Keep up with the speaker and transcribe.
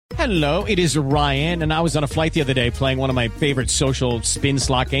Hello, it is Ryan, and I was on a flight the other day playing one of my favorite social spin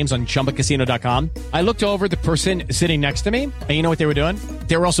slot games on ChumbaCasino.com. I looked over at the person sitting next to me, and you know what they were doing?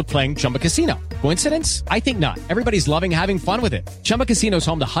 They were also playing Chumba Casino. Coincidence? I think not. Everybody's loving having fun with it. Chumba Casino is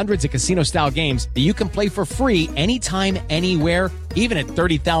home to hundreds of casino-style games that you can play for free anytime, anywhere, even at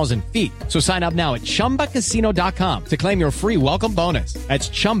 30,000 feet. So sign up now at ChumbaCasino.com to claim your free welcome bonus. That's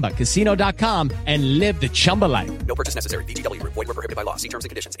ChumbaCasino.com and live the Chumba life. No purchase necessary. VGW. Void where prohibited by law. See terms and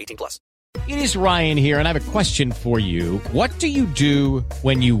conditions. 18+. It is Ryan here, and I have a question for you. What do you do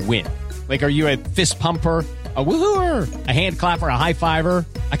when you win? Like, are you a fist pumper, a woohooer, a hand clapper, a high fiver?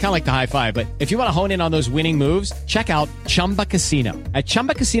 I kind of like the high five, but if you want to hone in on those winning moves, check out Chumba Casino. At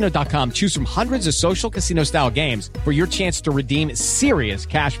ChumbaCasino.com, choose from hundreds of social casino-style games for your chance to redeem serious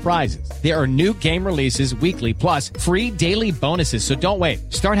cash prizes. There are new game releases weekly, plus free daily bonuses, so don't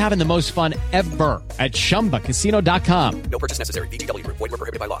wait. Start having the most fun ever at ChumbaCasino.com. No purchase necessary. VGW. Void where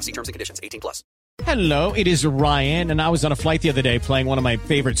prohibited by law. See terms and conditions. 18+. Hello, it is Ryan, and I was on a flight the other day playing one of my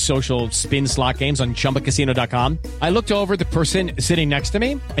favorite social spin slot games on ChumbaCasino.com. I looked over at the person sitting next to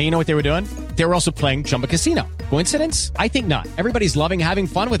me, and you know what they were doing? They were also playing Chumba Casino. Coincidence? I think not. Everybody's loving having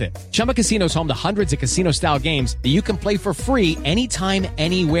fun with it. Chumba Casino is home to hundreds of casino-style games that you can play for free anytime,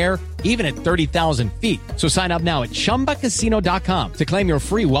 anywhere, even at 30,000 feet. So sign up now at ChumbaCasino.com to claim your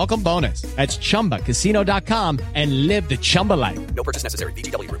free welcome bonus. That's ChumbaCasino.com and live the Chumba life. No purchase necessary.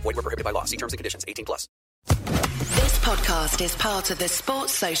 VGW. Void where prohibited by law. See terms and conditions. 18+. This podcast is part of the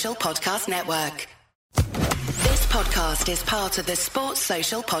Sports Social Podcast Network. This podcast is part of the Sports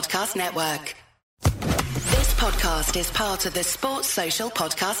Social Podcast Network. This podcast is part of the Sports Social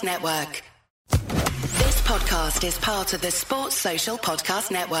Podcast Network. This podcast is part of the Sports Social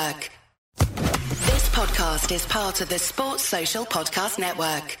Podcast Network. This podcast is part of the Sports Social Podcast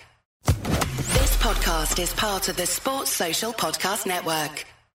Network. This podcast is part of the Sports Social Podcast Network.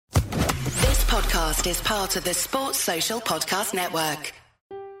 This podcast is part of the Sports Social Podcast Network.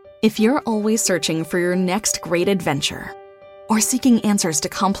 If you're always searching for your next great adventure or seeking answers to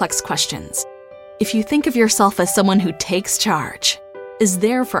complex questions, if you think of yourself as someone who takes charge, is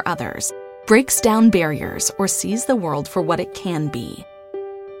there for others, breaks down barriers, or sees the world for what it can be,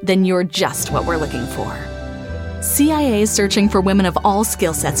 then you're just what we're looking for. CIA is searching for women of all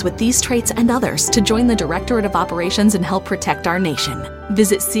skill sets with these traits and others to join the Directorate of Operations and help protect our nation.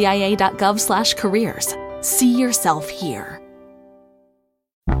 Visit cia.gov/careers. See yourself here.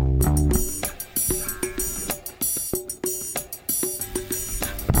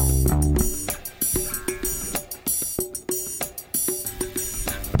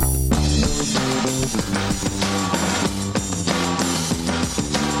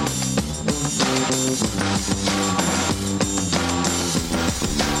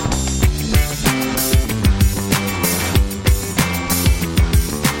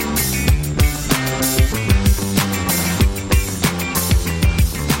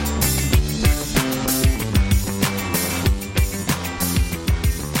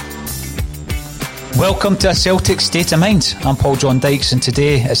 Welcome to A Celtic State of Mind. I'm Paul John Dykes, and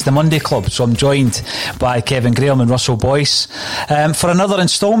today it's the Monday Club, so I'm joined by Kevin Graham and Russell Boyce for another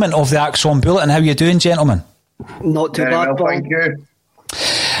instalment of the Axon Bulletin. How are you doing, gentlemen? Not too bad, well, thank you.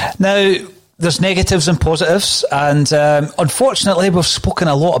 Now, there's negatives and positives, and unfortunately we've spoken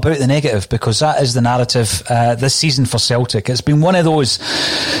a lot about the negative because that is the narrative this season for Celtic. It's been one of those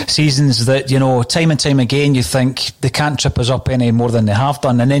seasons that, you know, time and time again you think they can't trip us up any more than they have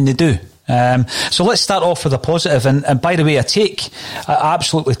done, and then they do. So let's start off with a positive, and by the way, I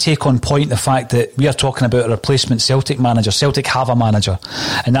absolutely take on point the fact that we are talking about a replacement Celtic manager. Celtic have a manager,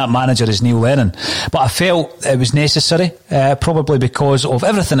 and that manager is Neil Lennon. But I felt it was necessary, probably because of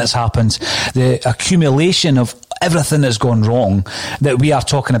everything that's happened, the accumulation of everything that's gone wrong, that we are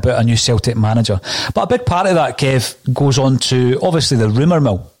talking about a new Celtic manager. But a big part of that, Kev, goes on to obviously the rumour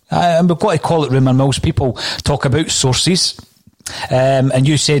mill. And we've got to call it rumour mills. People talk about sources. And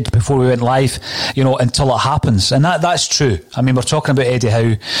you said before we went live, you know, until it happens, and that's true. I mean, we're talking about Eddie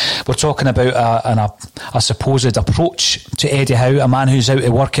Howe. We're talking about a supposed approach to Eddie Howe, a man who's out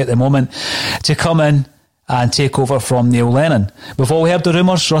of work at the moment, to come in and take over from Neil Lennon. We've all heard the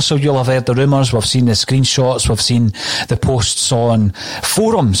rumours, Russell. You'll have heard the rumours. We've seen the screenshots. We've seen the posts on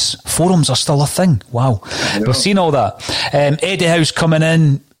forums. Forums are still a thing. Wow, we've seen all that. Eddie Howe's coming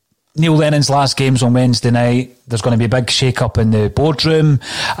in. Neil Lennon's last game's on Wednesday night. There's going to be a big shake-up in the boardroom,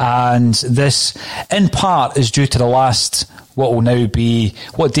 and this, in part, is due to the last, what will now be,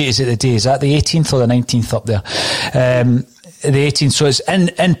 what date is it today? Is that the 18th or the 19th up there? The 18th, so it's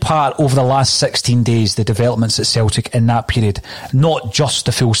in part over the last 16 days, the developments at Celtic in that period. Not just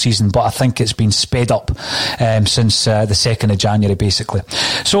the full season, but I think it's been sped up since the 2nd of January, basically.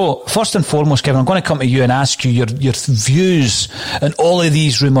 So, first and foremost, Kevin, I'm going to come to you and ask you your views on all of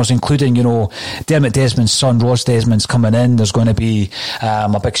these rumours, including, Dermot Desmond's son, Ross Desmond's coming in. There's going to be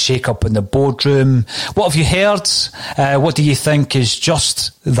a big shake-up in the boardroom. What have you heard? What do you think is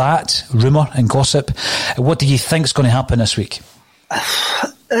just that, rumour and gossip? What do you think is going to happen this week?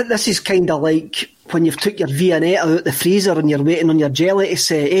 This is kind of like when you've took your Viennetta out the freezer and you're waiting on your jelly to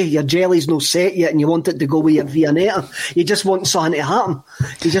set. Your jelly's not set yet and you want it to go with your Viennetta. You just want something to happen.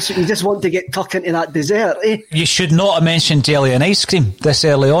 You just want to get tucked into that dessert. You should not have mentioned jelly and ice cream this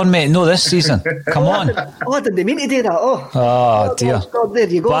early on, mate. No, this season. Come on. I didn't mean to do that. Oh dear. God, there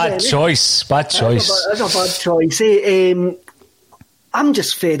you go. Bad choice. Bad choice. That's a bad choice. I'm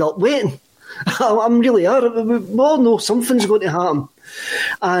just fed up waiting. I'm really we all know something's going to happen,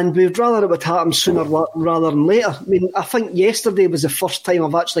 and we'd rather it would happen sooner rather than later. I mean, I think yesterday was the first time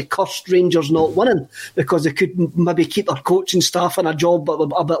I've actually cursed Rangers not winning, because they could maybe keep their coaching staff in a job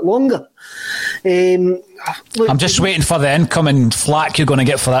a bit longer. Look, I'm just waiting for the incoming flack you're going to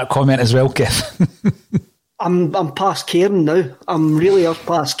get for that comment as well, Kev. I'm past caring now. I'm really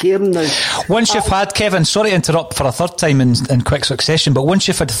past caring now. Once you've had, Kevin, sorry to interrupt for a third time in quick succession, but once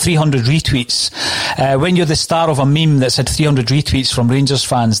you've had 300 retweets, when you're the star of a meme that's had 300 retweets from Rangers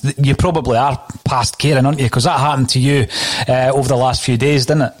fans, you probably are past caring, aren't you? Because that happened to you over the last few days,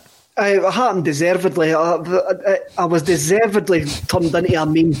 didn't it? It happened deservedly. I was deservedly turned into a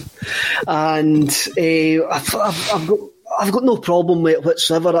meme, and I've got no problem with it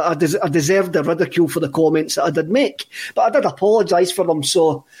whatsoever. I deserved the ridicule for the comments that I did make, but I did apologise for them.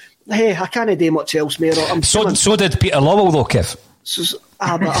 So, hey, I can't do much else, mate. So did Peter Lowell, though, Kev.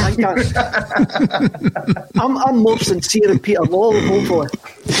 But I can't. I'm more sincere than Peter Lowell, hopefully.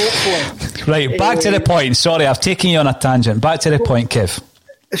 Right, back to the point. Sorry, I've taken you on a tangent. Back to the point, Kev.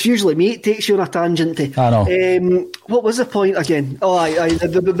 It's usually me it takes you on a tangent to. I know. What was the point again?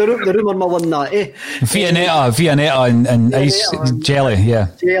 The rumour mill won that, eh? Viennetta and ice jelly, yeah.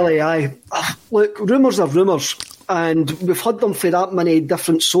 Jelly, aye. Look, rumours are rumours, and we've had them for that many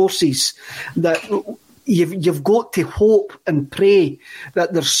different sources that you've got to hope and pray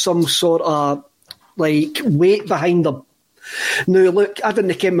that there's some sort of weight behind them. Now, look, I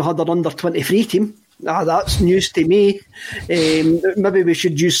didn't care we had an under-23 team. That's news to me. Maybe we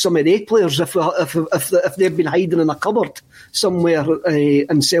should use some of the players if they've been hiding in a cupboard somewhere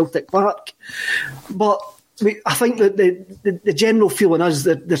in Celtic Park. But I think that the general feeling is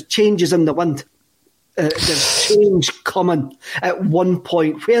that there's changes in the wind. There's change coming at one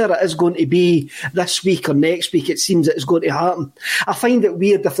point. Whether it is going to be this week or next week, it seems that it's going to happen. I find it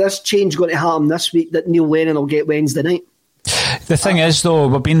weird if this change is going to happen this week that Neil Lennon will get Wednesday night. The thing is, though,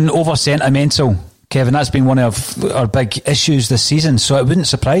 we've been over sentimental, Kevin. That's been one of our big issues this season, so it wouldn't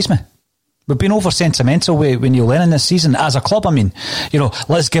surprise me. We've been over sentimental with Neil Lennon this season, as a club. I mean,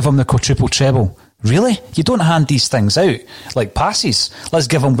 let's give him the quadruple treble. Really? You don't hand these things out like passes. Let's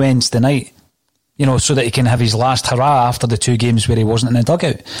give him Wednesday night, so that he can have his last hurrah after the 2 games where he wasn't in the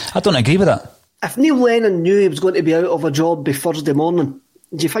dugout. I don't agree with that. If Neil Lennon knew he was going to be out of a job by Thursday morning,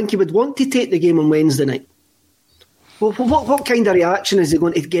 do you think he would want to take the game on Wednesday night? Well, what kind of reaction is he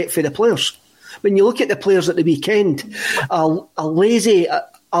going to get for the players? When you look at the players at the weekend, a lazy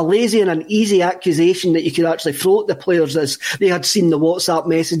and an easy accusation that you could actually throw at the players is they had seen the WhatsApp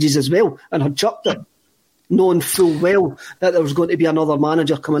messages as well and had chucked it, knowing full well that there was going to be another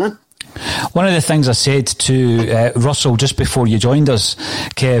manager coming in. One of the things I said to Russell just before you joined us,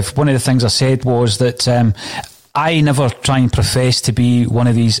 Kev, one of the things I said was that I never try and profess to be one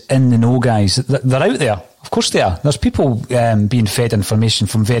of these in-the-know guys. They're out there. Of course they are. There's people being fed information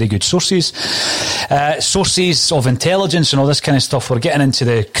from very good sources, sources of intelligence and all this kind of stuff. We're getting into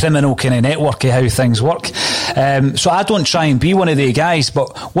the criminal kind of network of how things work. So I don't try and be one of the guys,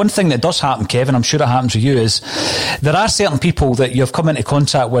 but one thing that does happen, Kevin, I'm sure it happens to you, is there are certain people that you've come into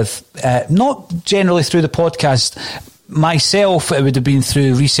contact with, not generally through the podcast. Myself, it would have been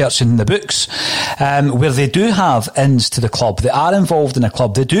through researching the books, where they do have ins to the club. They are involved in the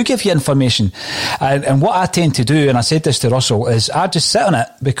club. They do give you information. And what I tend to do, and I said this to Russell, is I just sit on it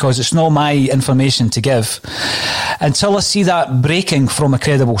because it's not my information to give until I see that breaking from a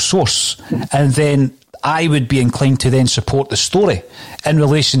credible source. And then I would be inclined to then support the story in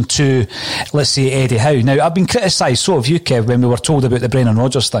relation to, let's say, Eddie Howe. Now, I've been criticised, so have you, Kev, when we were told about the Brendan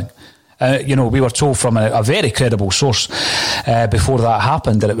Rodgers thing. We were told from a very credible source before that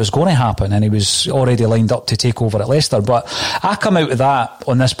happened that it was going to happen, and he was already lined up to take over at Leicester. But I come out with that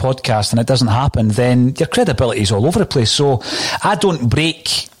on this podcast and it doesn't happen, then your credibility is all over the place. So I don't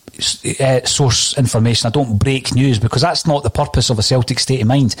break source information. I don't break news, because that's not the purpose of a Celtic state of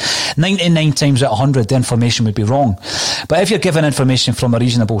mind. 99 times out of 100 the information would be wrong. But if you're given information from a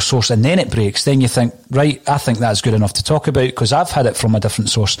reasonable source and then it breaks, then you think, right, I think that's good enough to talk about because I've had it from a different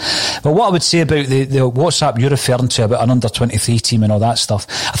source. But what I would say about the WhatsApp you're referring to about an under-23 team and all that stuff,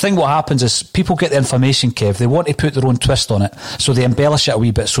 I think what happens is people get the information, Kev, they want to put their own twist on it, so they embellish it a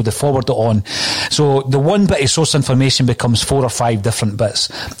wee bit, so they forward it on. So the one bit of source information becomes 4 or 5 different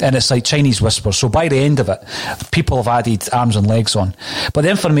bits, and it's like Chinese whispers. So by the end of it, people have added arms and legs on. But the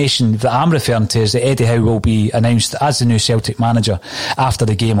information that I'm referring to is that Eddie Howe will be announced as the new Celtic manager after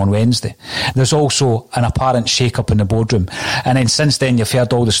the game on Wednesday. There's also an apparent shake-up in the boardroom. And then since then, you've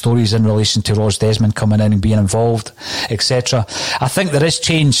heard all the stories in relation to Ros Desmond coming in and being involved, etc. I think there is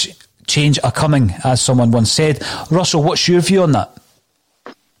change a-coming, as someone once said. Russell, what's your view on that?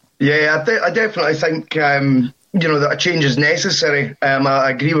 Yeah, I definitely think that a change is necessary. I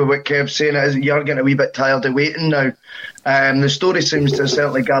agree with what Kev's saying. You're getting a wee bit tired of waiting now. The story seems to have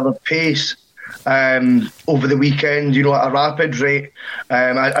certainly gathered pace over the weekend, at a rapid rate.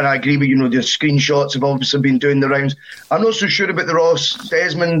 And I agree with, the screenshots have obviously been doing the rounds. I'm not so sure about the Ros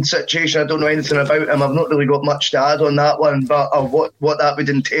Desmond situation. I don't know anything about him. I've not really got much to add on that one, but what that would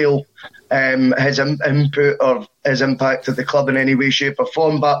entail, his input or his impact at the club in any way, shape or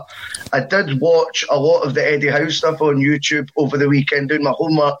form. But I did watch a lot of the Eddie Howe stuff on YouTube over the weekend, doing my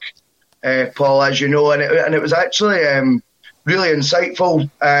homework, Paul, as you know, and it was actually really insightful.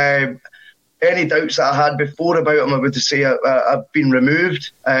 Any doubts that I had before about him, I would say have been removed.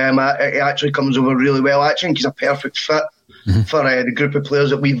 It actually comes over really well. I think he's a perfect fit for the group of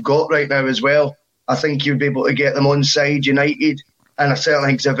players that we've got right now as well. I think you'd be able to get them on side United, and I certainly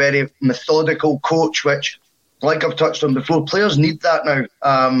think he's a very methodical coach, which, like I've touched on before, players need that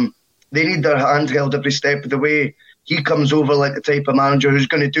now. They need their hand held every step of the way. He comes over like the type of manager who's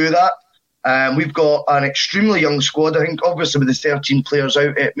going to do that. We've got an extremely young squad. I think obviously with the 13 players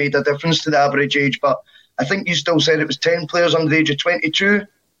out, it made a difference to the average age, but I think you still said it was 10 players under the age of 22,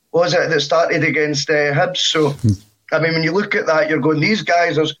 was it, that started against Hibs? So, I mean, when you look at that, you're going, these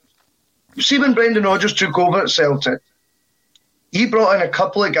guys, see when Brendan Rodgers took over at Celtic, he brought in a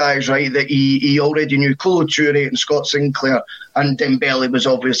couple of guys, right, that he already knew, Kolo Touré and Scott Sinclair, and Dembele was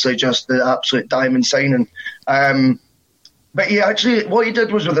obviously just the absolute diamond signing. But what he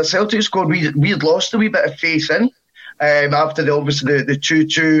did was with the Celtic squad, we had lost a wee bit of faith in after the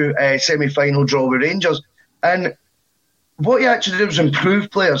 2-2 semi-final draw with Rangers. And what he actually did was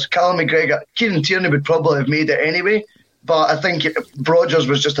improve players. Callum McGregor, Kieran Tierney would probably have made it anyway, but I think Rodgers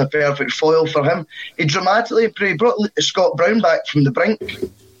was just a perfect foil for him. He dramatically improved. He brought Scott Brown back from the brink.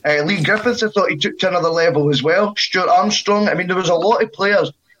 Lee Griffiths, I thought he took to another level as well. Stuart Armstrong, I mean, there was a lot of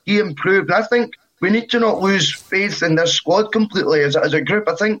players he improved. And I think we need to not lose faith in this squad completely as a group.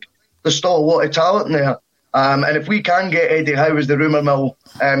 I think there's still a lot of talent there. And if we can get Eddie Howe, as the rumour mill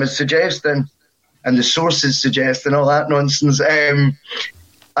is suggesting, and the sources suggesting, all that nonsense,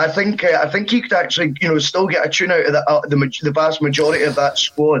 I think he could actually, still get a tune out of the vast majority of that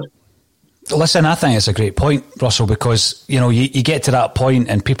squad. Listen, I think it's a great point, Russell, because, you get to that point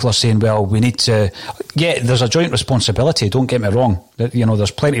and people are saying, well, we need to... Yeah, there's a joint responsibility, don't get me wrong. There's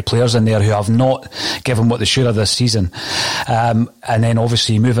plenty of players in there who have not given what they should have this season. And then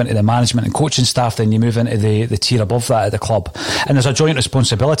obviously you move into the management and coaching staff, then you move into the tier above that at the club. And there's a joint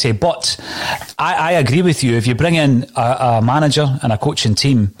responsibility. But I agree with you. If you bring in a manager and a coaching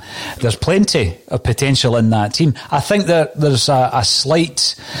team, there's plenty of potential in that team. I think that there's a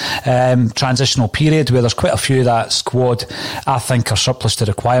slight... transitional period where there's quite a few of that squad I think are surplus to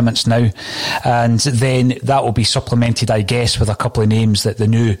requirements now, and then that will be supplemented, I guess, with a couple of names that the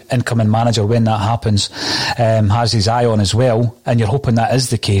new incoming manager, when that happens, has his eye on as well, and you're hoping that is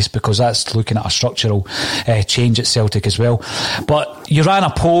the case because that's looking at a structural change at Celtic as well. But you ran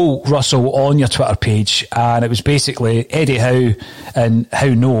a poll, Russell, on your Twitter page, and it was basically Eddie Howe and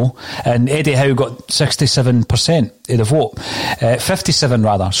Howe no, and Eddie Howe got 67% of the vote, 57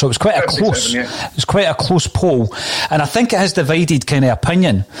 rather, so it was quite a close, yeah. It was quite a close poll, and I think it has divided kind of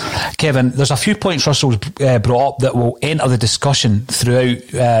opinion. Kevin, there's a few points Russell's brought up that will enter the discussion throughout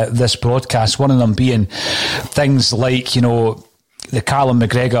this broadcast, one of them being things like, the Callum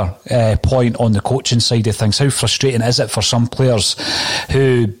McGregor point on the coaching side of things. How frustrating is it for some players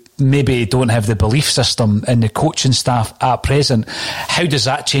who maybe don't have the belief system in the coaching staff at present. How does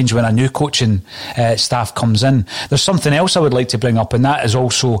that change when a new coaching staff comes in? There's something else I would like to bring up, and that is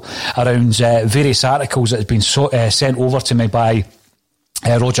also around various articles that have been sent over to me by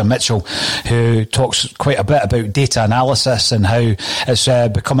Roger Mitchell, who talks quite a bit about data analysis and how it's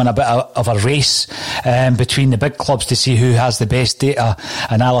becoming a bit of a race between the big clubs to see who has the best data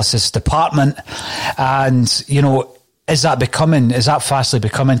analysis department. And, you know, is that fastly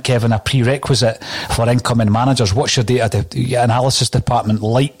becoming, Kevin, a prerequisite for incoming managers? What's your data analysis department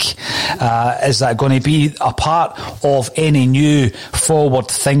like? Is that going to be a part of any new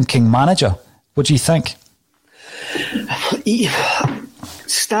forward-thinking manager? What do you think?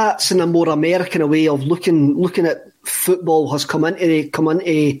 Stats in a more American way of looking at football has come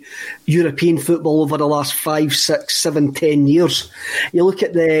into European football over the last 5, 6, 7, 10 years. You look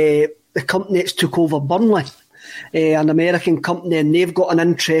at the company that's took over Burnley, an American company, and they've got an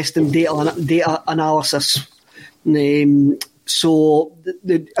interest in data analysis. So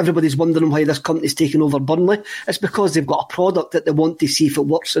everybody's wondering why this company's taken over Burnley. It's because they've got a product that they want to see if it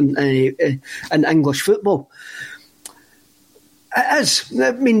works in English football. It is.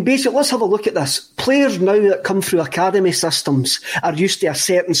 I mean, basically, let's have a look at this. Players now that come through academy systems are used to a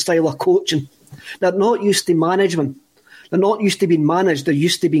certain style of coaching. They're not used to management. They're not used to being managed. They're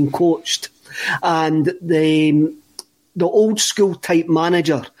used to being coached. And the old school type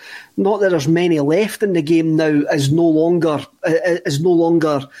manager, not that there's many left in the game now,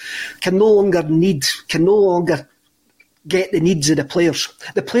 can no longer get the needs of the players.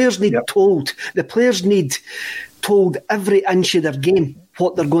 The players need told. The players need told every inch of their game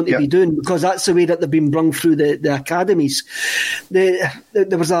what they're going to be doing, because that's the way that they've been brung through the academies. There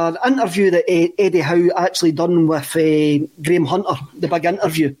was an interview that Eddie Howe actually done with Graham Hunter, the big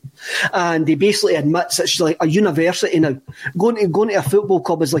interview, and he basically admits it's like a university now. Going to a football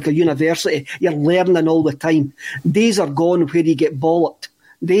club is like a university. You're learning all the time. Days are gone where you get bollocked.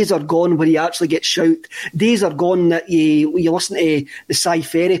 Days are gone where you actually get shout. Days are gone that you listen to the Cy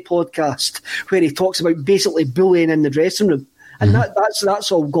Ferry podcast where he talks about basically bullying in the dressing room. And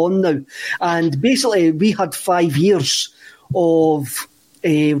that's all gone now. And basically we had 5 years of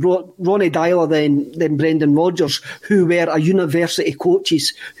Ronnie Dyler, then Brendan Rodgers, who were a university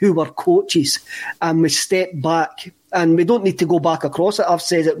coaches, who were coaches, and we stepped back. And we don't need to go back across it. I've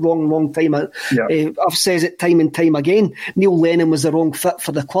said it wrong time. I've said it time and time again. Neil Lennon was the wrong fit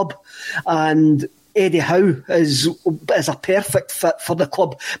for the club, and Eddie Howe is a perfect fit for the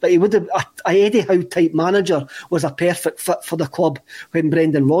club. But he would have a Eddie Howe type manager was a perfect fit for the club when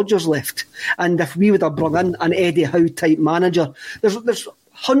Brendan Rodgers left. And if we would have brought in an Eddie Howe type manager, there's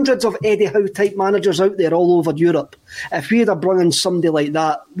hundreds of Eddie Howe type managers out there all over Europe. If we had brought in somebody like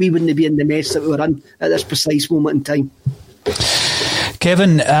that, we wouldn't be in the mess that we were in at this precise moment in time.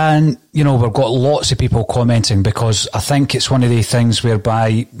 Kevin, and you know, we've got lots of people commenting because I think it's one of the things whereby,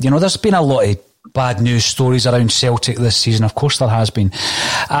 you know, there's been a lot of bad news stories around Celtic this season. Of course there has been,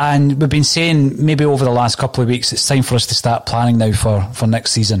 and we've been saying maybe over the last couple of weeks it's time for us to start planning now for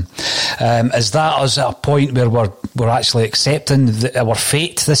next season. Is that us at a point where we're actually accepting our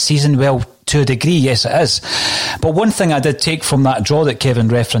fate this season? Well, to a degree, yes, it is. But one thing I did take from that draw that Kevin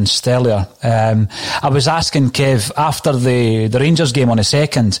referenced earlier, I was asking Kev, after the Rangers game on the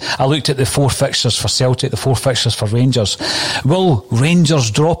 2nd, I looked at the 4 fixtures for Celtic, the 4 fixtures for Rangers. Will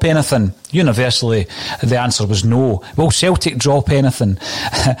Rangers drop anything? Universally, the answer was no. Will Celtic drop anything?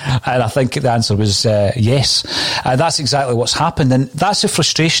 And I think the answer was yes. That's exactly what's happened. And that's a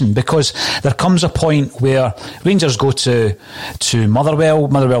frustration, because there comes a point where Rangers go to Motherwell.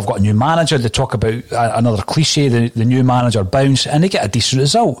 Motherwell have got a new manager. They talk about another cliche, the new manager bounce, and they get a decent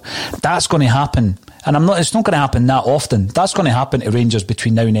result. That's going to happen. And it's not going to happen that often. That's going to happen to Rangers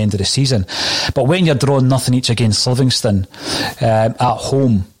between now and the end of the season. But when you're drawing nothing each against Livingston at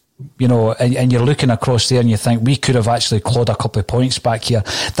home, you know, and you're looking across there and you think we could have actually clawed a couple of points back here.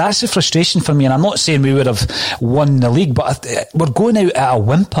 That's the frustration for me. And I'm not saying we would have won the league, but we're going out at a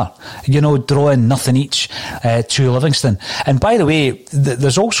whimper, you know, drawing nothing each to Livingston. And by the way,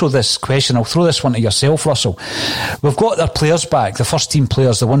 there's also this question, I'll throw this one to yourself, Russell. We've got their players back, the first team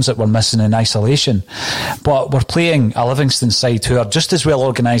players, the ones that were missing in isolation. But we're playing a Livingston side who are just as well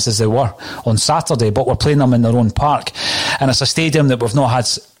organised as they were on Saturday, but we're playing them in their own park. And it's a stadium that we've not had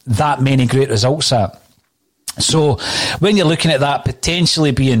that many great results at. So when you're looking at that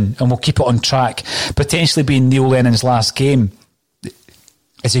potentially being, and we'll keep it on track, potentially being Neil Lennon's last game,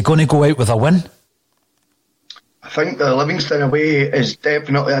 is he going to go out with a win? I think the Livingston away is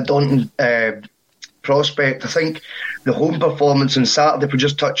definitely a daunting prospect. I think the home performance on Saturday, if we're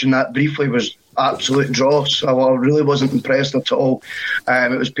just touching that briefly, was absolute draw. So I really wasn't impressed at all.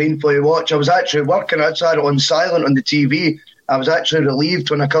 It was painful to watch. I was actually working outside on silent on the TV. I was actually relieved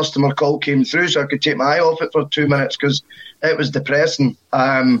when a customer call came through so I could take my eye off it for 2 minutes because it was depressing.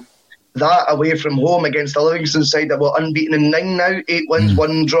 That away from home against the Livingston side that were unbeaten in 9 now, 8 wins,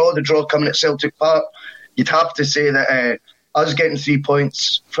 1 draw, the draw coming at Celtic Park. You'd have to say that us getting 3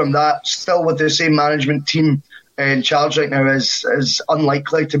 points from that, still with the same management team in charge right now, is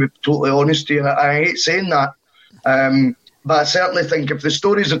unlikely, to be totally honest with you. I hate saying that. But I certainly think if the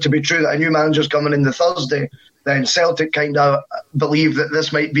stories are to be true that a new manager's coming in the Thursday, then Celtic kind of believe that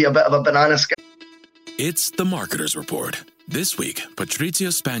this might be a bit of a banana skin. It's the Marketer's Report. This week, Patrizio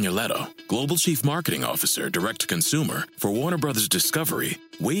Spagnoletto, Global Chief Marketing Officer, Direct to Consumer for Warner Brothers Discovery,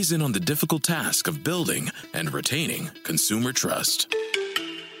 weighs in on the difficult task of building and retaining consumer trust.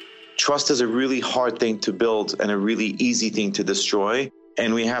 Trust is a really hard thing to build and a really easy thing to destroy,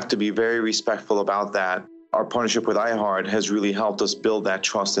 and we have to be very respectful about that. Our partnership with iHeart has really helped us build that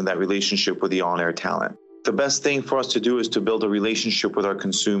trust and that relationship with the on-air talent. The best thing for us to do is to build a relationship with our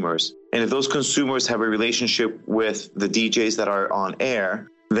consumers. And if those consumers have a relationship with the DJs that are on air,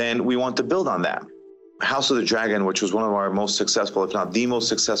 then we want to build on that. House of the Dragon, which was one of our most successful, if not the most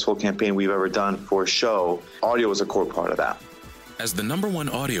successful campaign we've ever done for a show, audio was a core part of that. As the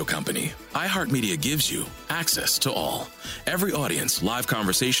 #1 audio company, iHeartMedia gives you access to all. Every audience, live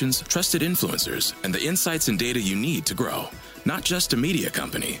conversations, trusted influencers, and the insights and data you need to grow. Not just a media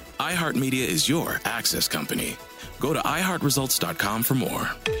company, iHeartMedia is your access company. Go to iHeartResults.com for more.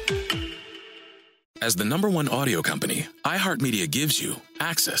 As the #1 audio company, iHeartMedia gives you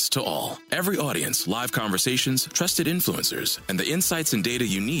access to all. Every audience, live conversations, trusted influencers, and the insights and data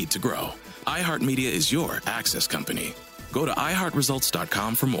you need to grow. iHeartMedia is your access company. Go to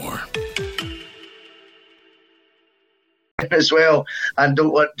iHeartResults.com for more. As well, and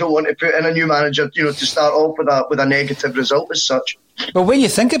don't want to put in a new manager, to start off with a negative result as such. Well, when you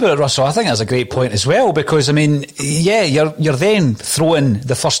think about it, Russell, I think that's a great point as well, because I mean, yeah, you're then throwing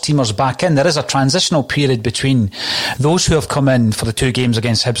the first teamers back in. There is a transitional period between those who have come in for the 2 games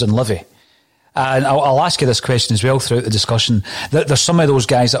against Hibs and Livy. And I'll ask you this question as well throughout the discussion. There's some of those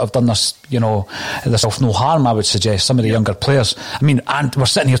guys that have done this, themselves no harm, I would suggest, some of the younger players. I mean, and we're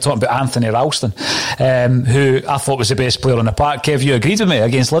sitting here talking about Anthony Ralston, who I thought was the best player on the park. Kev, you agreed with me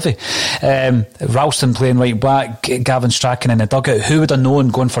against Livy. Ralston playing right back, Gavin Strachan in the dugout. Who would have known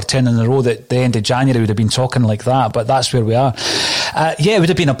going for 10 in a row that the end of January would have been talking like that? But that's where we are. It would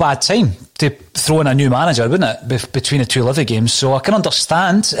have been a bad time to throw in a new manager, wouldn't it, between the 2 Livy games? So I can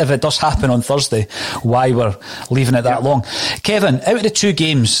understand, if it does happen on Thursday, why we're leaving it that long. Kevin, out of the 2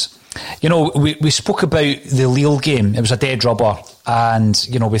 games, we spoke about the Lille game. It was a dead rubber, and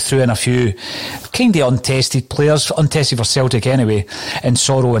we threw in a few kind of untested players, untested for Celtic anyway, in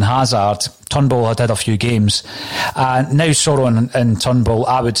Sorrow and Hazard. Turnbull had a few games, and now Sorrow and Turnbull,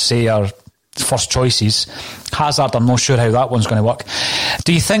 I would say, are first choices. Hazard, I'm not sure how that one's going to work.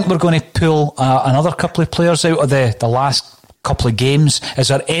 Do you think we're going to pull another couple of players out of the last couple of games? Is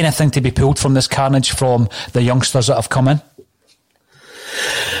there anything to be pulled from this carnage from the youngsters that have come in?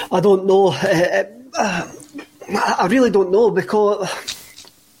 I don't know. I really don't know, because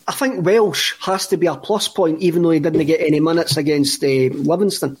I think Welsh has to be a plus point, even though he didn't get any minutes against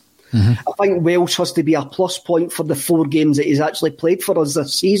Livingston. Mm-hmm. I think Welsh has to be a plus point for the 4 games that he's actually played for us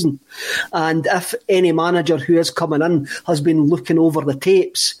this season. And if any manager who is coming in has been looking over the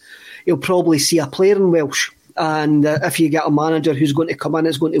tapes, he'll probably see a player in Welsh. And if you get a manager who's going to come in,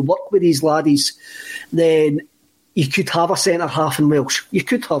 is going to work with these laddies, then you could have a centre-half in Welsh. You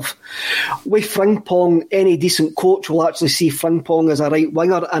could have. With Frimpong, any decent coach will actually see Frimpong as a right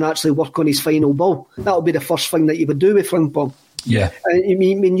winger and actually work on his final ball. That'll be the first thing that you would do with Frimpong. Yeah. I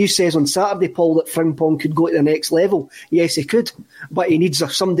mean, you says on Saturday, Paul, that Frimpong could go to the next level. Yes, he could, but he needs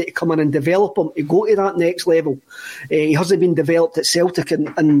somebody to come in and develop him to go to that next level. He hasn't been developed at Celtic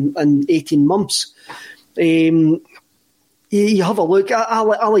in 18 months. You have a look. I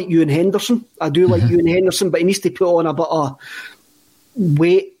like Ewan Henderson. I do like Ewan Henderson, but he needs to put on a bit of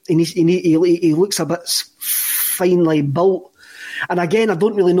weight. He looks a bit finely built. And again, I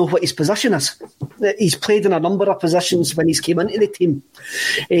don't really know what his position is. He's played in a number of positions when he's came into the team.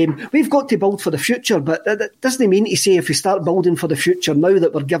 We've got to build for the future, but that doesn't mean to say if we start building for the future now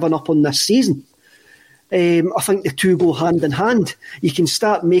that we're giving up on this season. I think the 2 go hand in hand. You can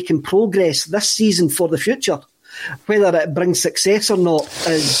start making progress this season for the future, Whether it brings success or not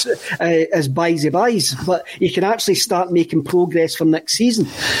is buys, but you can actually start making progress for next season.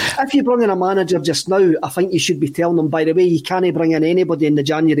 If you bring in a manager just now, I think you should be telling them, by the way, you can't bring in anybody in the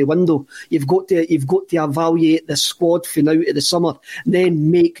January window. You've got to evaluate the squad for now to the summer,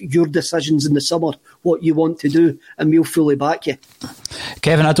 then make your decisions in the summer what you want to do, and we'll fully back you.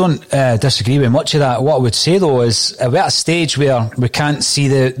 Kevin, I don't disagree with much of that. What I would say though is we're at a stage where we can't see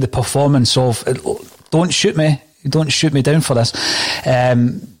the performance of, don't shoot me down for this,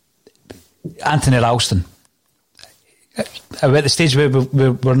 Anthony Ralston. We're at the stage where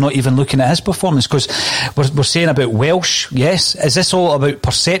we're not even looking at his performance, because we're saying about Welsh. Yes, is this all about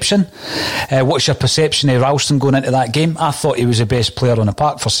perception? What's your perception of Ralston going into that game? I thought he was the best player on the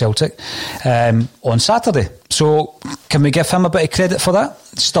park for Celtic on Saturday, so can we give him a bit of credit for that?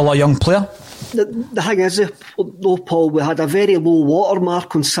 Still a young player. The thing is, though, Paul, we had a very low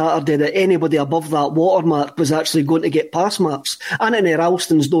watermark on Saturday, that anybody above that watermark was actually going to get pass marks. Anthony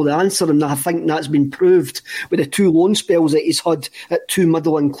Ralston's no the answer, and I think that's been proved with the 2 loan spells that he's had at 2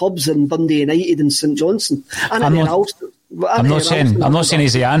 middling clubs in Dundee United and St Johnstone. I'm not saying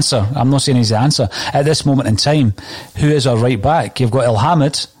he's the answer. I'm not saying he's the answer. At this moment in time, who is our right back? You've got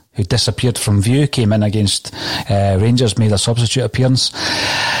Elhamed, who disappeared from view, came in against Rangers, made a substitute appearance.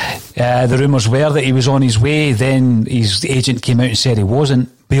 The rumours were that he was on his way, then his agent came out and said he wasn't.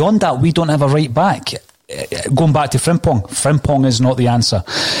 Beyond that, we don't have a right back. Going back to Frimpong is not the answer.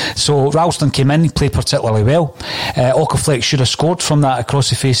 So Ralston came in, he played particularly well. Okaflex should have scored from that across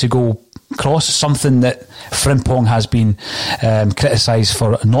the face of goal cross, something that Frimpong has been criticised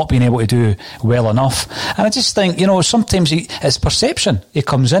for not being able to do well enough. And I just think, sometimes it's perception. He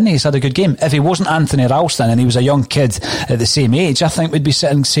comes in, he's had a good game. If he wasn't Anthony Ralston and he was a young kid at the same age, I think we'd be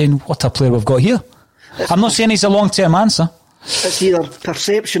sitting saying, what a player we've got here. I'm not saying he's a long-term answer. It's either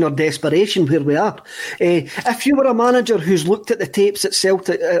perception or desperation where we are. If you were a manager who's looked at the tapes at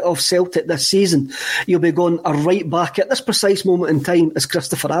Celtic this season, you'll be going, a right back at this precise moment in time is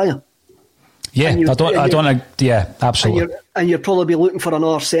Christopher Ayer. Yeah, absolutely. And you'll probably be looking for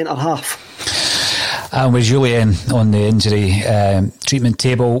another centre half. And with Julien on the injury treatment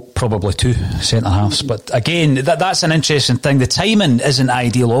table, probably 2 centre halves. But again, that's an interesting thing. The timing isn't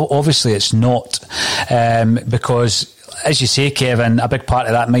ideal. Obviously, it's not, because, as you say, Kevin, a big part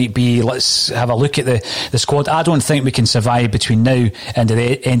of that might be, let's have a look at the squad. I don't think we can survive between now and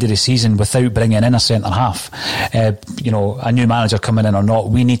the end of the season without bringing in a centre half. A new manager coming in or not,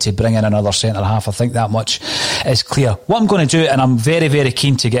 we need to bring in another centre half. I think that much is clear. What I'm going to do, and I'm very, very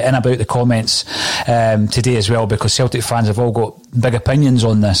keen to get in about the comments today as well, because Celtic fans have all got big opinions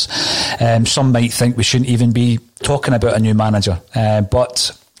on this. Some might think we shouldn't even be talking about a new manager,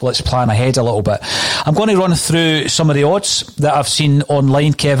 but let's plan ahead a little bit. I'm going to run through some of the odds that I've seen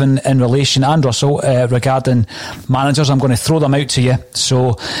online, Kevin, in relation, and Russell, regarding managers. I'm going to throw them out to you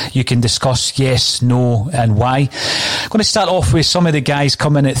so you can discuss yes, no and why. I'm going to start off with some of the guys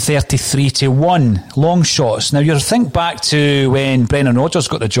coming at 33-1, long shots. Now, you think back to when Brendan Rodgers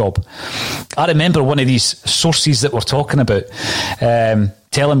got the job. I remember one of these sources that we're talking about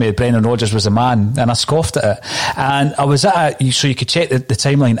telling me Brendan Rodgers was a man, and I scoffed at it. And I was so you could check the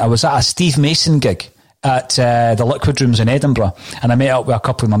timeline, I was at a Steve Mason gig at the Liquid Rooms in Edinburgh, and I met up with a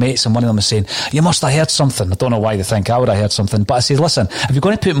couple of my mates, and one of them was saying, you must have heard something. I don't know why they think I would have heard something, but I said, listen, if you're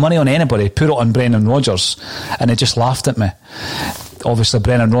going to put money on anybody, put it on Brendan Rodgers. And they just laughed at me. Obviously,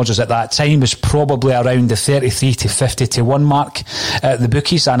 Brendan Rodgers at that time was probably around the 33-50-1 mark at the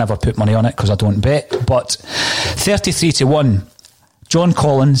bookies. I never put money on it because I don't bet, but 33-1, John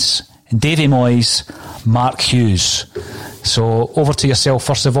Collins, Davy Moyes, Mark Hughes. So over to yourself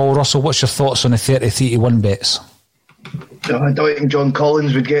first of all, Russell. What's your thoughts on the 33-1 bets? I don't think John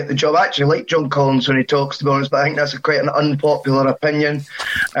Collins would get the job. I actually like John Collins when he talks, to be honest, but I think that's quite an unpopular opinion.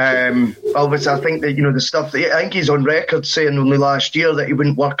 Obviously, I think that the stuff that I think he's on record saying only last year that he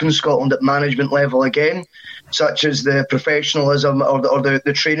wouldn't work in Scotland at management level again, such as the professionalism or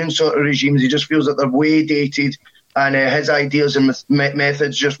the training sort of regimes. He just feels that they're way dated. And his ideas and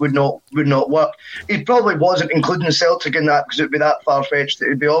methods just would not work. He probably wasn't including Celtic in that because it would be that far-fetched that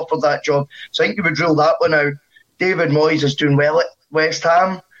he'd be offered that job. So I think you would rule that one out. David Moyes is doing well at West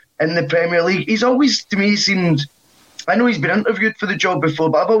Ham in the Premier League. He's always, to me, seemed... I know he's been interviewed for the job before,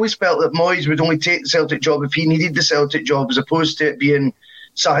 but I've always felt that Moyes would only take the Celtic job if he needed the Celtic job, as opposed to it being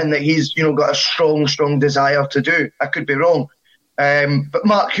something that he's got a strong desire to do. I could be wrong. But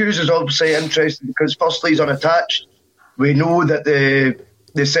Mark Hughes is obviously interesting because firstly he's unattached. We know that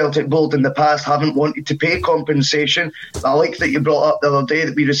the Celtic board in the past haven't wanted to pay compensation. I like that you brought up the other day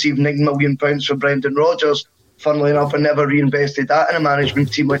that we received £9 million for Brendan Rodgers, funnily enough, and never reinvested that in a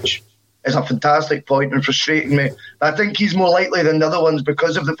management team, which is a fantastic point and frustrating me. I think he's more likely than the other ones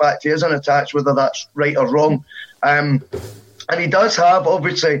because of the fact he is unattached, whether that's right or wrong. And he does have,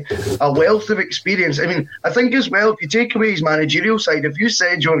 obviously, a wealth of experience. I mean, I think as well, if you take away his managerial side, if you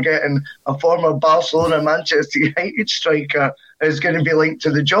said you're getting a former Barcelona, Manchester United striker is going to be linked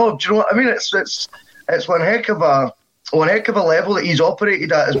to the job, do you know what I mean? It's one heck of a level that he's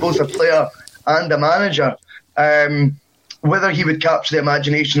operated at as both a player and a manager. Whether he would capture the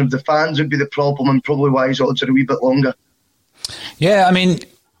imagination of the fans would be the problem, and probably why his odds are a wee bit longer. Yeah, I mean,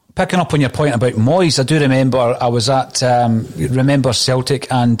 picking up on your point about Moyes, I do remember I was at, remember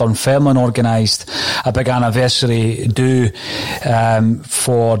Celtic and Dunfermline organised a big anniversary do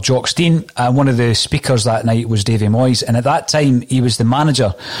for Jock Stein, and one of the speakers that night was Davy Moyes, and at that time he was the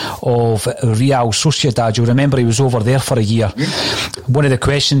manager of Real Sociedad. You'll remember he was over there for a year. One of the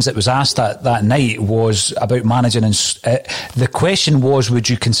questions that was asked that night was about managing, and the question was, would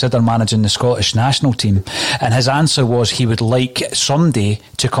you consider managing the Scottish national team? And his answer was he would like someday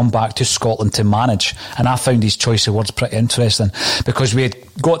to come back to Scotland to manage. And I found his choice of words pretty interesting, because we had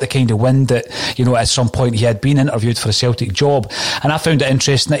got the kind of wind that, you know, at some point he had been interviewed for a Celtic job, and I found it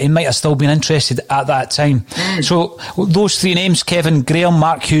interesting that he might have still been interested at that time. So those three names, Kevin, Graham,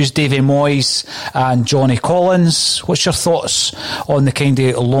 Mark Hughes, Davy Moyes and Johnny Collins, what's your thoughts on the kind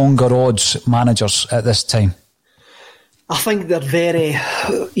of longer odds managers at this time? I think they're very...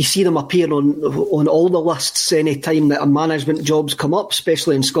 You see them appear on all the lists any time that a management job's come up,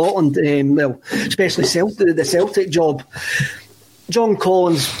 especially in Scotland. Especially the Celtic job. John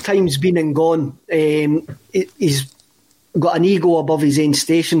Collins, time's been and gone. He's got an ego above his own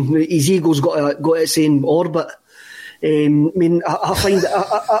station. His ego's got its own orbit. I mean, I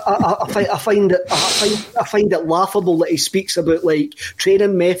find it laughable that he speaks about like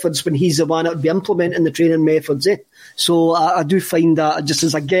training methods when he's the one that would be implementing the training methods. So I do find that just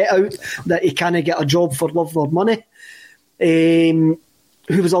as a get out that he can't get a job for love or money. Who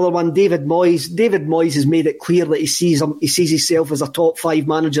was the other one? David Moyes. David Moyes has made it clear that he sees himself as a top 5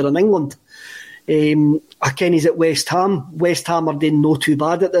 manager in England. I ken he's at West Ham. West Ham are doing no too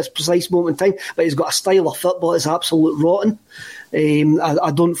bad at this precise moment in time, but he's got a style of football that's absolute rotten.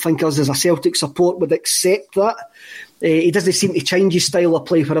 I don't think us as a Celtic support would accept that. He doesn't seem to change his style of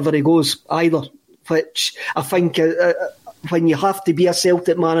play wherever he goes either, which I think when you have to be a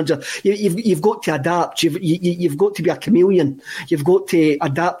Celtic manager, you've got to adapt. You've got to be a chameleon. You've got to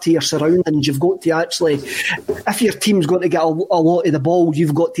adapt to your surroundings. You've got to actually, if your team's going to get a lot of the ball,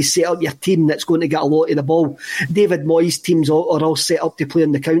 you've got to set up your team that's going to get a lot of the ball. David Moyes' teams are all set up to play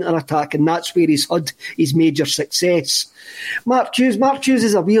on the counter-attack, and that's where he's had his major success. Mark Hughes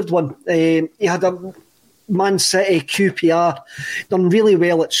is a weird one. He had a Man City, QPR, done really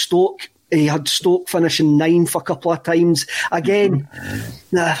well at Stoke. He had Stoke finishing 9th a couple of times. Again,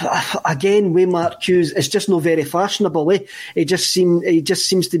 with Mark Hughes, it's just not very fashionable. He just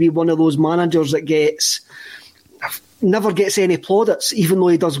seems to be one of those managers that never gets any plaudits, even though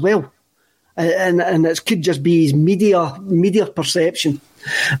he does well. And it could just be his media perception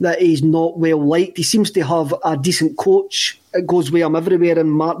that he's not well liked. He seems to have a decent coach. It goes with him everywhere.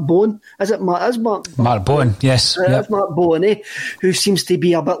 And Mark Bowen, Mark Bowen, yes, That's Mark Bowen, who seems to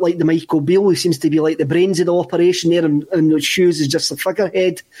be a bit like the Michael Beale. He seems to be like the brains of the operation there, and Hughes is just the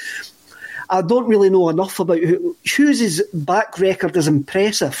figurehead. I don't really know enough about Hughes' back record is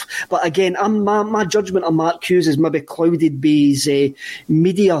impressive, but again, my judgment on Mark Hughes is maybe clouded by his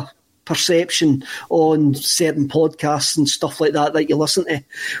media perception on certain podcasts and stuff like that you listen to,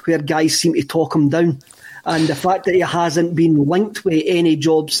 where guys seem to talk him down. And the fact that he hasn't been linked with any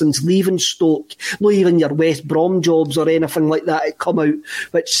jobs since leaving Stoke, not even your West Brom jobs or anything like that had come out,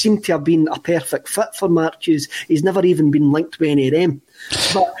 which seemed to have been a perfect fit for Mark Hughes. He's never even been linked with any of them.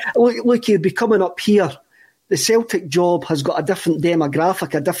 But look, he'll be coming up here. The Celtic job has got a different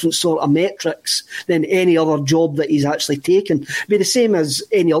demographic, a different sort of metrics than any other job that he's actually taken. Be the same as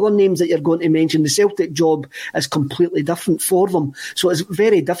any other names that you're going to mention. The Celtic job is completely different for them. So it's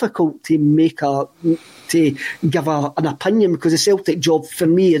very difficult to give an opinion, because the Celtic job for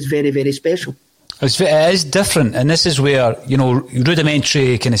me is very, very special. It is different, and this is where,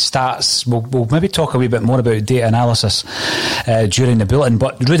 rudimentary kind of stats, we'll maybe talk a wee bit more about data analysis during the bulletin,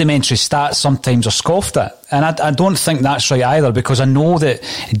 but rudimentary stats sometimes are scoffed at, and I don't think that's right either, because I know that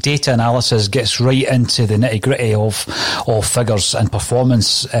data analysis gets right into the nitty-gritty of figures and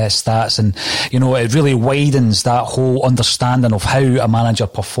performance stats, and it really widens that whole understanding of how a manager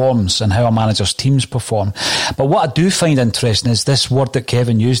performs and how a manager's teams perform. But what I do find interesting is this word that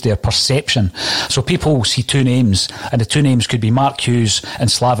Kevin used there, perception. So people see two names, and the two names could be Mark Hughes and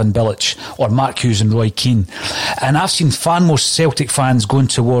Slaven Bilic, or Mark Hughes and Roy Keane. And I've seen far more Celtic fans going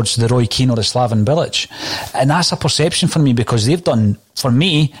towards the Roy Keane or the Slaven Bilic. And that's a perception for me, because they've done, for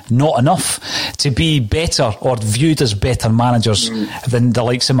me, not enough to be better or viewed as better managers than the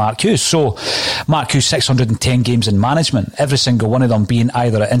likes of Mark Hughes. So Mark Hughes, 610 games in management, every single one of them being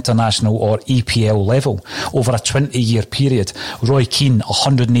either at international or EPL level over a 20-year period. Roy Keane,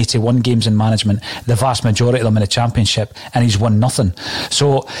 181 games in management, the vast majority of them in the Championship, and he's won nothing.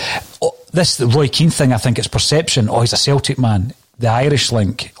 So this Roy Keane thing, I think it's perception. Oh, he's a Celtic man, the Irish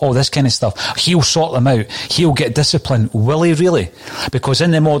link, all this kind of stuff. He'll sort them out. He'll get discipline. Will he really? Because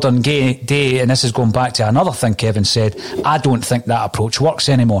in the modern day, and this is going back to another thing Kevin said, I don't think that approach works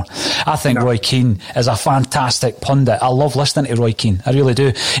anymore. I think Roy Keane is a fantastic pundit. I love listening to Roy Keane. I really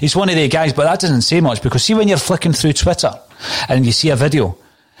do. He's one of the guys, but that doesn't say much, because see, when you're flicking through Twitter and you see a video,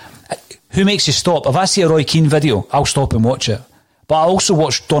 who makes you stop? If I see a Roy Keane video, I'll stop and watch it. But I also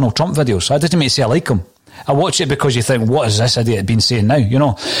watch Donald Trump videos. That doesn't mean to say I like him. I watch it because you think, what is this idiot been saying now? You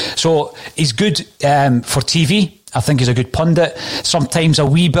know, so he's good for TV. I think he's a good pundit. Sometimes a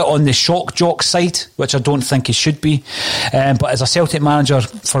wee bit on the shock jock side, which I don't think he should be. But as a Celtic manager,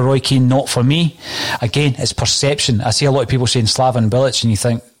 for Roy Keane, not for me. Again, it's perception. I see a lot of people saying Slaven Bilic, and you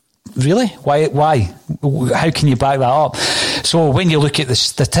think, really? Why? How can you back that up? So when you look at the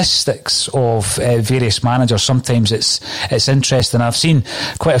statistics of various managers, sometimes it's interesting. I've seen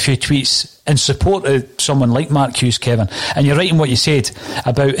quite a few tweets in support of someone like Mark Hughes, Kevin, and you're right in what you said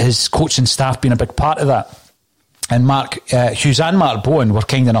about his coaching staff being a big part of that. And Mark Hughes and Mark Bowen were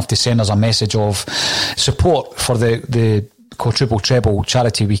kind enough to send us a message of support for the Quadruple Treble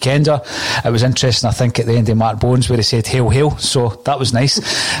Charity Weekender. It was interesting, I think, at the end of Mark Bowen's where he said hail hail, so that was nice.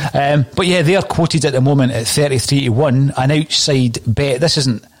 But yeah, they're quoted at the moment at 33-1, an outside bet. This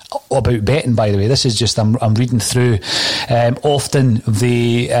isn't about betting, by the way. This is just I'm reading through. Often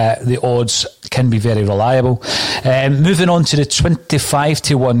the odds can be very reliable. Moving on to the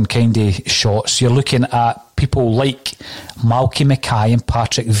 25-1 kind of shots, you're looking at people like Malky Mackay and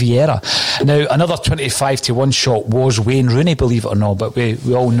Patrick Vieira. Now, another 25-1 shot was Wayne Rooney, believe it or not, but we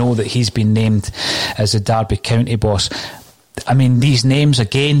all know that he's been named as the Derby County boss. I mean, these names,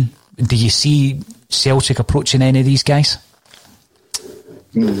 again, do you see Celtic approaching any of these guys?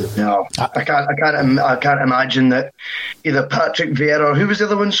 No, I can't imagine that either Patrick Vieira or who was the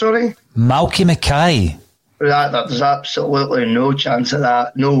other one, sorry? Malky Mackay. There's absolutely no chance of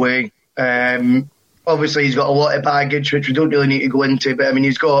that. No way. Obviously, he's got a lot of baggage, which we don't really need to go into, but I mean,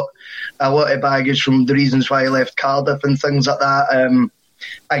 he's got a lot of baggage from the reasons why he left Cardiff and things like that.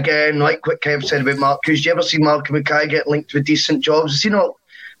 Again, like what Kev said about Mark Hughes, do you ever see Malky Mackay get linked with decent jobs? Is he not?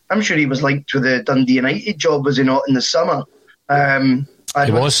 I'm sure he was linked with the Dundee United job, was he not, in the summer? I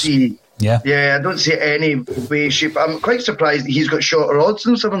don't see any way, shape. I'm quite surprised that he's got shorter odds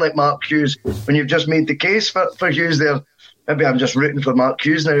than someone like Mark Hughes when you've just made the case for Hughes there. Maybe I'm just rooting for Mark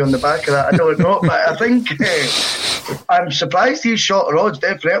Hughes now on the back of that. I don't know, but I think I'm surprised he's shorter odds.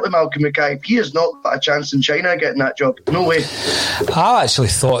 Definitely Malky Mackay. He has not got a chance in China getting that job. No way. I actually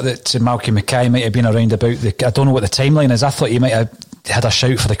thought that Malky Mackay might have been around about I don't know what the timeline is. I thought he might have had a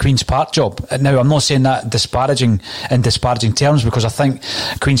shout for the Queen's Park job. Now, I'm not saying that disparaging terms, because I think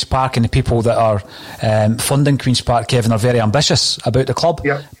Queen's Park and the people that are funding Queen's Park, Kevin, are very ambitious about the club.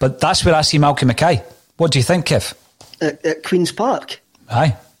 Yep. But that's where I see Malky Mackay. What do you think, Kev? At Queen's Park?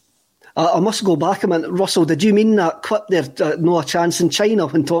 Aye. I must go back a minute. Russell, did you mean that clip there, no a chance in China,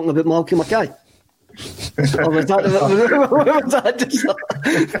 when talking about Malky Mackay? Or was that just...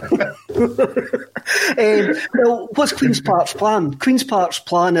 Well, what's Queen's Park's plan? Queen's Park's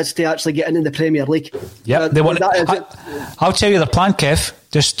plan is to actually get into the Premier League. Yeah, they want. I'll tell you their plan, Kev,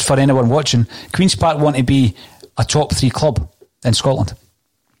 just for anyone watching. Queen's Park want to be a top 3 club in Scotland.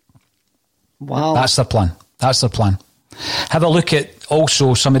 Wow. That's their plan. Have a look at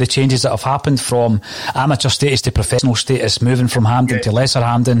also some of the changes that have happened from amateur status to professional status, moving from Hampden to Lesser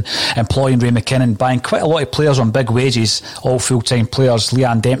Hampden, employing Ray McKinnon, buying quite a lot of players on big wages, all full-time players.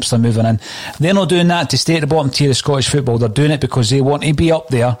 Leanne Dempster moving in. They're not doing that to stay at the bottom tier of Scottish football. They're doing it because they want to be up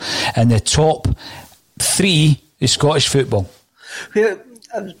there in the top 3 of Scottish football.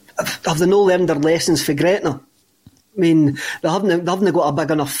 Have they not learned their lessons for Gretna? I mean, they haven't got a big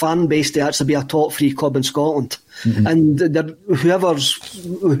enough fan base to actually be a top 3 club in Scotland. Mm-hmm. And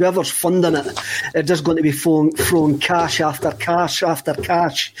whoever's funding it, they're just going to be throwing cash after cash after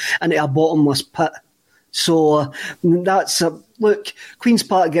cash into a bottomless pit. So that's look, Queen's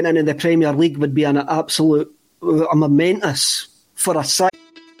Park getting into the Premier League would be an absolute momentous for a side.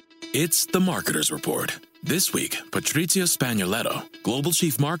 It's the Marketer's Report This week, Patrizia Spagnoletto, Global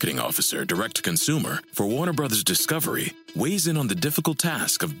Chief Marketing Officer, Direct-to-Consumer for Warner Brothers Discovery, weighs in on the difficult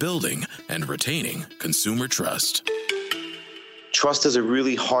task of building and retaining consumer trust. Trust is a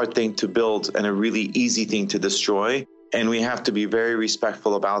really hard thing to build and a really easy thing to destroy, and we have to be very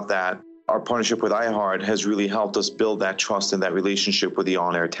respectful about that. Our partnership with iHeart has really helped us build that trust and that relationship with the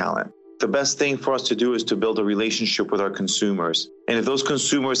on-air talent. The best thing for us to do is to build a relationship with our consumers. And if those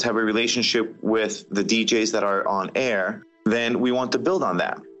consumers have a relationship with the DJs that are on air, then we want to build on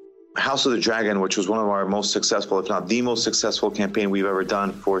that. House of the Dragon, which was one of our most successful, if not the most successful campaign we've ever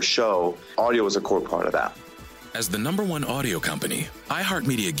done for a show, audio was a core part of that. As the #1 audio company,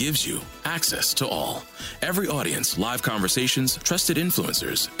 iHeartMedia gives you access to all. Every audience, live conversations, trusted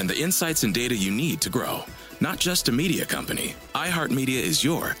influencers, and the insights and data you need to grow. Not just a media company, iHeartMedia is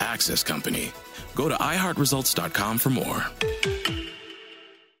your access company. Go to iHeartResults.com for more.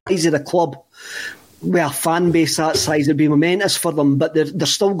 Size of the club, with a fan base that size, would be momentous for them, but they're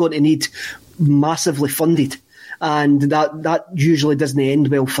still going to need massively funded. And that usually doesn't end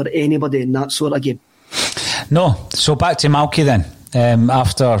well for anybody in that sort of game. No. So back to Malky then.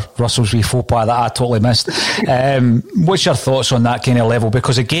 After Russell's wee faux pas that I totally missed. What's your thoughts on that kind of level?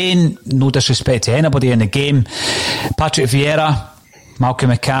 Because again, no disrespect to anybody in the game, Patrick Vieira, Malky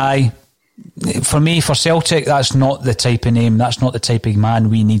Mackay, for me, for Celtic, that's not the type of name, that's not the type of man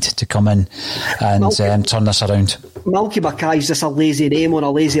we need to come in and turn this around. Malky Mackay's just a lazy name on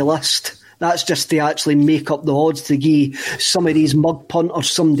a lazy list. That's just to actually make up the odds to give some of these mug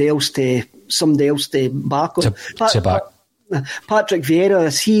punters somebody else to back on. To back. Patrick Vieira,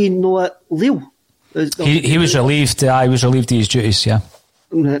 is he not Lille? He was relieved. He was relieved of his duties, yeah.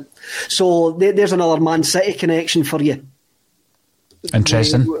 So there's another Man City connection for you.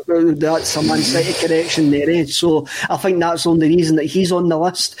 Interesting. That's a Man City connection there, eh? So I think that's the only reason that he's on the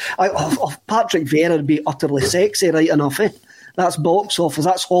list. Patrick Vieira would be utterly sexy, right enough, eh? That's box office,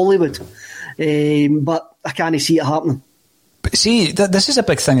 that's Hollywood. But I can't see it happening. But see, this is a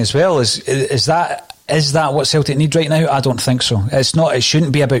big thing as well. Is that what Celtic need right now? I don't think so. It's not. It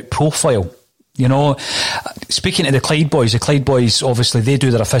shouldn't be about profile. You know, speaking to the Clyde boys obviously they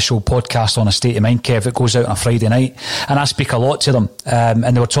do their official podcast on A State of Mind, Kev. It goes out on a Friday night, and I speak a lot to them.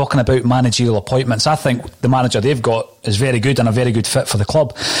 And they were talking about managerial appointments. I think the manager they've got is very good and a very good fit for the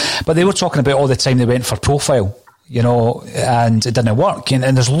club. But they were talking about all the time they went for profile, you know, and it didn't work. And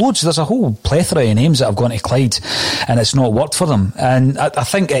there's a whole plethora of names that have gone to Clyde and it's not worked for them. And I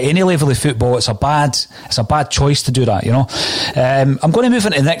think at any level of football, it's a bad choice to do that, you know. I'm going to move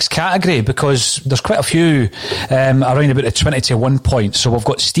into the next category because there's quite a few around about the 20 to 1 point. So we've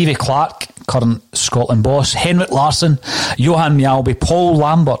got Stevie Clark, current Scotland boss, Henrik Larsson, Johan Mjalby, Paul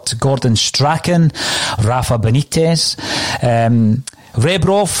Lambert, Gordon Strachan, Rafa Benitez,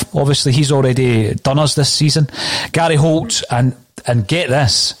 Rebrov, obviously he's already done us this season, Gary Holt, and get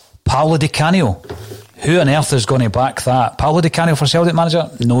this, Paolo Di Canio. Who on earth is going to back that? Paolo Di Canio for Celtic manager?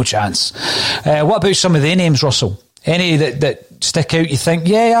 No chance. What about some of the names, Russell? Any that stick out you think,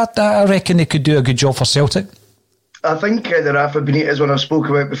 yeah, I reckon they could do a good job for Celtic? I think the Rafa Benitez one I spoke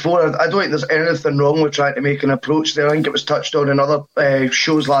about before, I don't think there's anything wrong with trying to make an approach there. I think it was touched on in other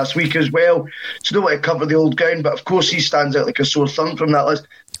shows last week as well. So I don't want to cover the old ground, but of course he stands out like a sore thumb from that list.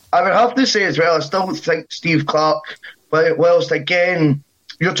 I would have to say as well, I still think Steve Clark, whilst again,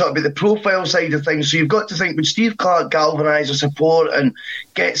 you're talking about the profile side of things, so you've got to think, would Steve Clark galvanise the support and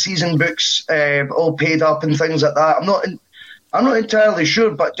get season books all paid up and things like that? I'm not entirely sure,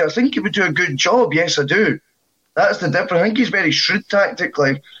 but do I think he would do a good job? Yes, I do. That's the difference. I think he's very shrewd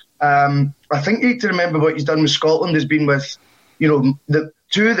tactically. I think you need to remember what he's done with Scotland has been with, you know, the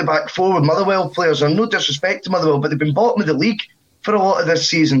two of the back four with Motherwell players. And no disrespect to Motherwell, but they've been bottom of the league for a lot of this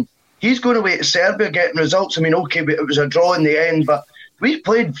season. He's going away to Serbia getting results. I mean, okay, it was a draw in the end, but we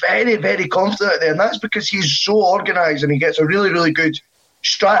played very, very confident out there, and that's because he's so organised and he gets a really, really good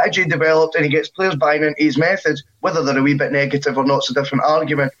strategy developed and he gets players buying into his methods. Whether they're a wee bit negative or not, it's a different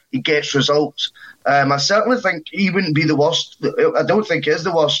argument. He gets results. I certainly think he wouldn't be the worst. I don't think he is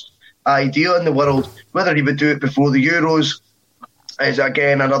the worst idea in the world. Whether he would do it before the Euros is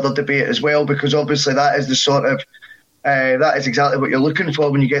again another debate as well, because obviously that is the sort of that is exactly what you're looking for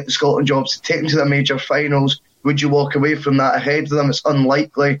when you get the Scotland jobs, to take them to the major finals. Would you walk away from that ahead of them? It's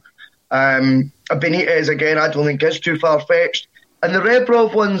unlikely. Benitez again, I don't think is too far fetched. And the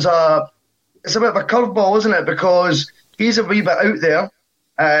Rebrov one's it's a bit of a curveball, isn't it? Because he's a wee bit out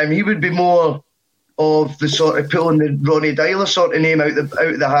there. He would be more of the sort of pulling the Ronnie Dyler sort of name out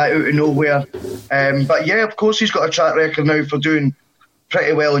the hat, out of nowhere. But yeah, of course, he's got a track record now for doing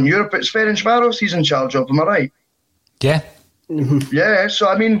pretty well in Europe. It's Ferencváros he's in charge of, am I right? Yeah. Mm-hmm. Yeah, so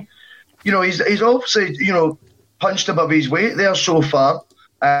I mean, he's obviously, punched above his weight there so far.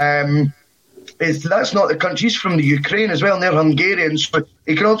 That's not the country. He's from the Ukraine as well, and they're Hungarian, so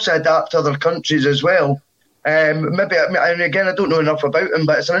he can obviously adapt to other countries as well. And again, I don't know enough about him,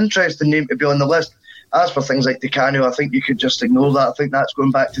 but it's an interesting name to be on the list. As for things like Di Canio, I think you could just ignore that. I think that's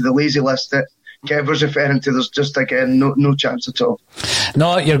going back to the lazy list that Kev was referring to. There's just, again, no chance at all.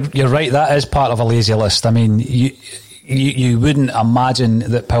 No, you're right. That is part of a lazy list. I mean, you wouldn't imagine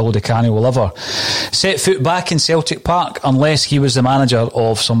that Paolo Di Canio will ever set foot back in Celtic Park unless he was the manager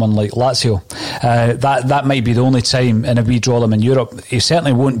of someone like Lazio. That might be the only time, and if we draw them in Europe, he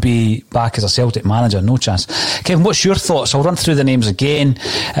certainly won't be back as a Celtic manager, no chance. Kevin, what's your thoughts? I'll run through the names again.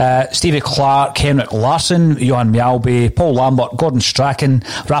 Stevie Clark, Henrik Larsson, Johan Mjällby, Paul Lambert, Gordon Strachan,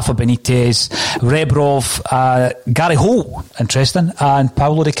 Rafa Benitez, Rebrov, Gary Howe, interesting, and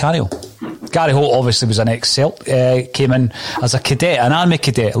Paolo Di Canio. Gary Holt obviously was an ex-Celt, came in as a cadet, an army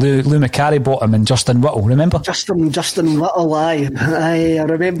cadet. Lou McCarry bought him, and Justin Whittle, remember? Justin Whittle, I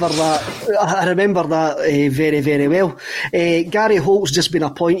remember that very, very well. Gary Holt's just been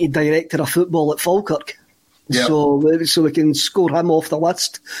appointed director of football at Falkirk. Yep. So we can score him off the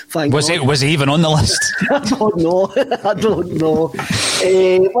list. Was he even on the list? I don't know.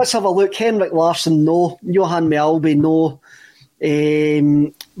 Let's have a look. Henrik Larsson, no. Johan Mjällby, no.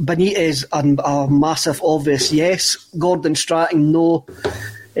 Benitez, a massive obvious yes. Gordon Strachan, no.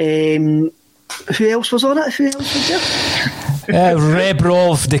 Who else was on it? Who else was there?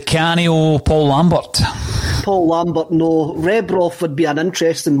 Rebrov, Di Canio, Paul Lambert. Paul Lambert, no. Rebrov would be an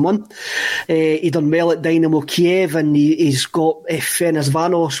interesting one. He done well at Dynamo Kiev, and he's got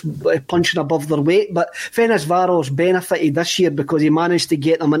Ferencváros punching above their weight. But Ferencváros benefited this year because he managed to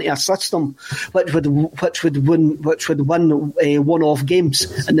get them into a system which would win one-off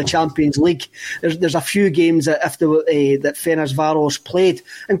games in the Champions League. There's a few games that that Ferencváros played,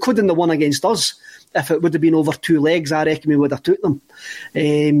 including the one against us. If it would have been over 2 legs, I reckon we would have took them.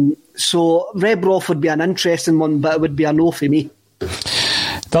 So Rebrov would be an interesting one, but it would be a no for me.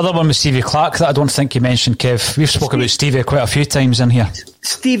 The other one was Stevie Clark that I don't think you mentioned, Kev. We've spoken about Stevie quite a few times in here.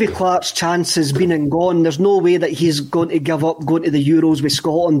 Stevie Clark's chance has been and gone. There's no way that he's going to give up going to the Euros with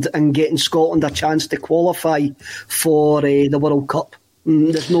Scotland and getting Scotland a chance to qualify for the World Cup.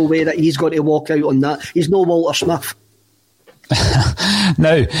 There's no way that he's going to walk out on that. He's no Walter Smith.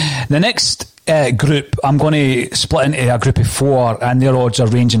 Now, the next group, I'm going to split into a group of 4, and their odds are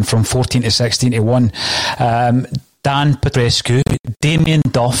ranging from 14 to 16 to 1. Dan Petrescu, Damien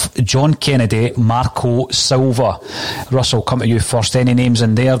Duff, John Kennedy, Marco Silva. Russell, come to you first. Any names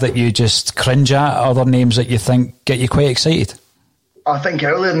in there that you just cringe at? Other names that you think get you quite excited? I think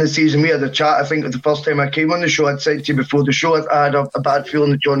earlier in the season we had a chat. I think the first time I came on the show, I'd said to you before the show, I had a bad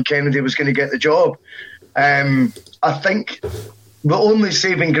feeling that John Kennedy was going to get the job. I think the only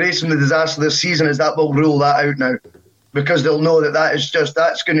saving grace from the disaster this season is that we'll rule that out now, because they'll know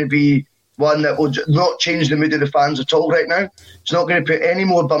that's going to be one that will not change the mood of the fans at all right now. It's not going to put any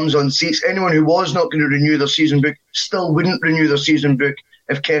more bums on seats. Anyone who was not going to renew their season book still wouldn't renew their season book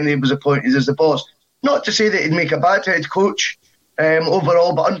if Kennedy was appointed as the boss. Not to say that he'd make a bad head coach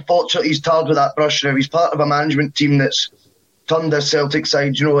overall, but unfortunately he's tarred with that brush now. He's part of a management team that's turned this Celtic side,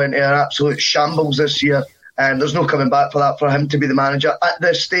 into an absolute shambles this year. And there's no coming back for him to be the manager at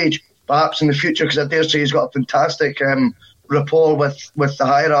this stage. Perhaps in the future, because I dare say he's got a fantastic rapport with the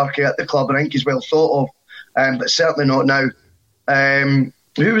hierarchy at the club, and I think he's well thought of, but certainly not now.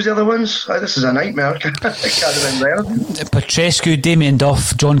 Who was the other ones? This is a nightmare. I can't remember. Petrescu, Damien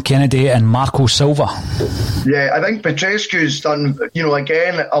Duff, John Kennedy and Marco Silva. Yeah, I think Petrescu's done,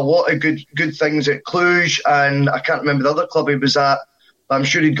 again, a lot of good things at Cluj, and I can't remember the other club he was at. I'm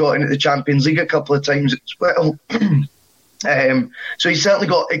sure he'd got into the Champions League a couple of times as well. So he's certainly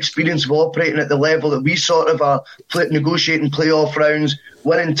got experience of operating at the level that we sort of are negotiating playoff rounds,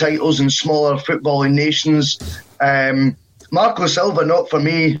 winning titles in smaller footballing nations. Marco Silva, not for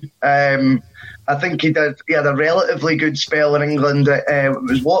me. I think he had a relatively good spell in England. It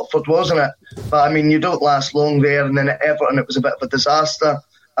was Watford, wasn't it? But I mean, you don't last long there, and then at Everton it was a bit of a disaster.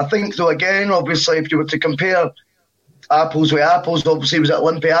 I think, though, again, obviously, if you were to compare apples with apples, obviously he was at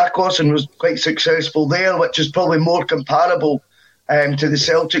Olympiacos and was quite successful there, which is probably more comparable to the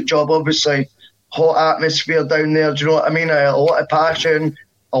Celtic job. Obviously, hot atmosphere down there, do you know what I mean? A lot of passion,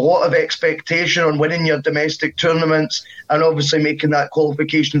 a lot of expectation on winning your domestic tournaments, and obviously making that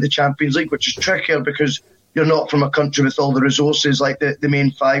qualification to the Champions League, which is trickier because you're not from a country with all the resources like the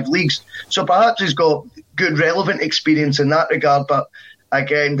main 5 leagues. So perhaps he's got good relevant experience in that regard, but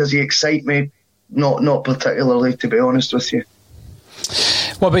again, does he excite me? Not particularly, to be honest with you.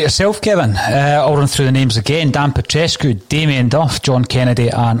 What about yourself, Kevin? I'll run through the names again. Dan Petrescu, Damien Duff, John Kennedy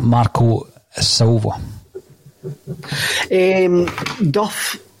and Marco Silva.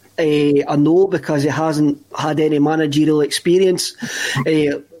 Duff, I know, because he hasn't had any managerial experience.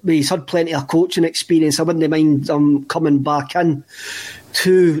 He's had plenty of coaching experience. I wouldn't mind coming back in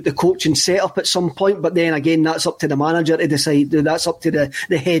to the coaching setup at some point, but then again, that's up to the manager to decide. That's up to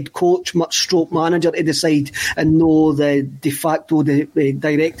the head coach, much stroke manager, to decide, and know the de facto the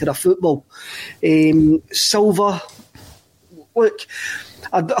director of football. Silva, look,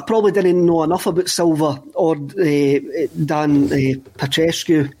 I probably didn't know enough about Silva or Dan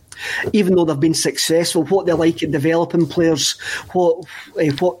Petrescu. Even though they've been successful, what they like at developing players, what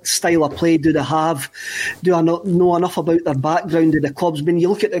style of play do they have? Do I not know enough about their background of the clubs? When you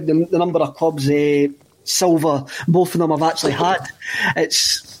look at the number of clubs Silva, both of them have actually had, it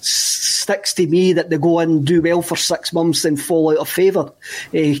sticks to me that they go in, do well for 6 months and fall out of favour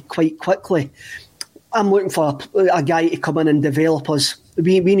quite quickly. I'm looking for a guy to come in and develop us.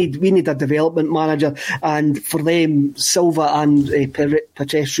 We need a development manager, and for them, Silva and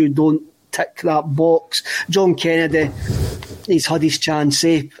Petrescu don't tick that box. John Kennedy, he's had his chance.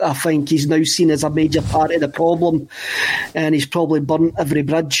 I think he's now seen as a major part of the problem, and he's probably burnt every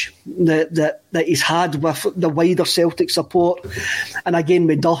bridge that he's had with the wider Celtic support. And again,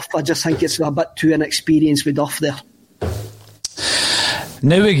 with Duff, I just think it's a bit too inexperienced with Duff there.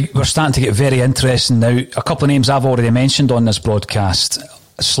 Now we're starting to get very interesting now. A couple of names I've already mentioned on this broadcast.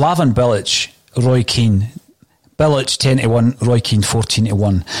 Slaven Bilic, Roy Keane. Bilic 10-1, Roy Keane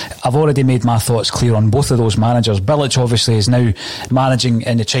 14-1. I've already made my thoughts clear on both of those managers. Bilic obviously is now managing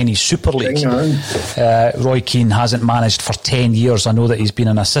in the Chinese Super League. Roy Keane hasn't managed for 10 years. I know that he's been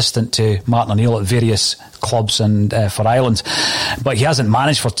an assistant to Martin O'Neill at various clubs and for Ireland, but he hasn't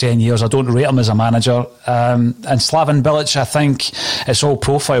managed for 10 years. I don't rate him as a manager. And Slaven Bilic, I think it's all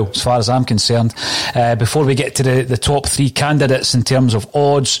profile as far as I'm concerned. Before we get to the top 3 candidates in terms of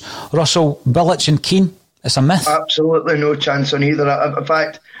odds, Russell, Bilic and Keane, it's a myth. Absolutely no chance on either. In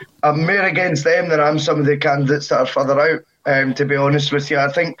fact, I'm more against them than I'm some of the candidates that are further out, to be honest with you.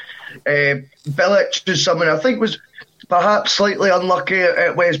 I think Bilic is someone I think was perhaps slightly unlucky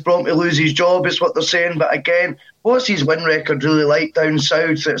at West Brom to lose his job, is what they're saying. But again, what's his win record really like down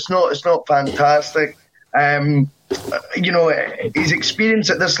south? It's not fantastic. His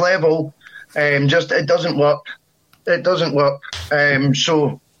experience at this level, it doesn't work. It doesn't work.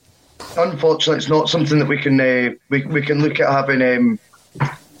 So unfortunately, it's not something that we can look at having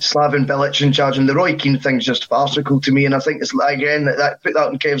Slaven Bilic in charge. And the Roy Keane thing's just farcical to me. And I think it's again that put that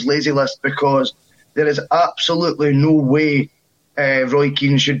on Kev's lazy list, because there is absolutely no way Roy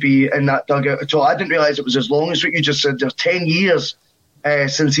Keane should be in that dugout at all. I didn't realise it was as long as what you just said. There's 10 years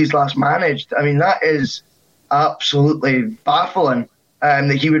since he's last managed. I mean, that is absolutely baffling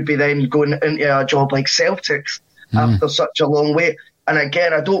that he would be then going into a job like Celtic's after such a long wait. And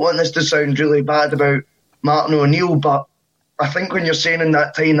again, I don't want this to sound really bad about Martin O'Neill, but I think when you're saying in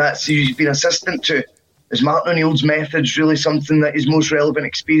that time that he's been assistant to, is Martin O'Neill's methods really something that his most relevant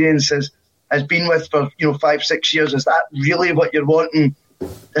experience has been with for 5-6 years? Is that really what you're wanting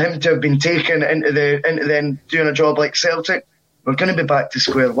him to have been taken into then doing a job like Celtic? We're going to be back to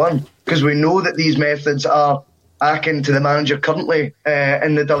square one, because we know that these methods are akin to the manager currently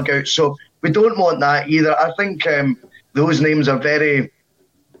in the dugout. So we don't want that either. I think those names are very,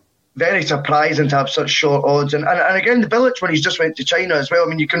 very surprising to have such short odds. And again, the Bilic one, he's just went to China as well.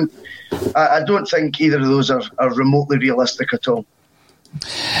 I mean, I don't think either of those are remotely realistic at all.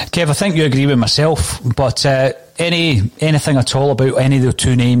 Kev, I think you agree with myself, but anything at all about any of the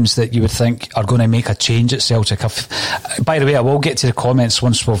 2 names that you would think are going to make a change at Celtic? By the way, I will get to the comments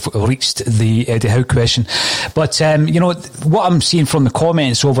once we've reached the Eddie Howe question. But, what I'm seeing from the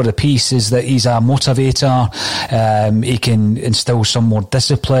comments over the piece is that he's a motivator. He can instill some more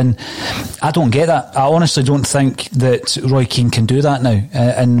discipline. I don't get that. I honestly don't think that Roy Keane can do that now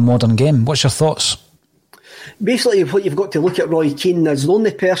in the modern game. What's your thoughts? Basically, what you've got to look at Roy Keane is the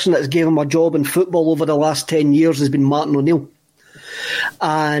only person that's given him a job in football over the last 10 years has been Martin O'Neill.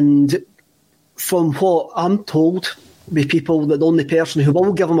 And from what I'm told by people, that the only person who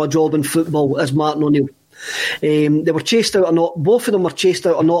will give him a job in football is Martin O'Neill. They were chased out, both of them were chased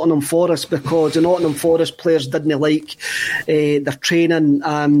out of Nottingham Forest because the Nottingham Forest players didn't like their training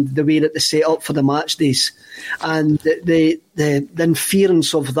and the way that they set up for the match days. And the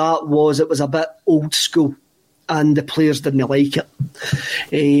inference of that was it was a bit old school, and the players didn't like it.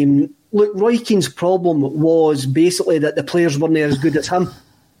 Look, Roy Keane's problem was basically that the players weren't as good as him.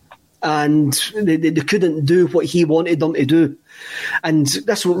 and they couldn't do what he wanted them to do. And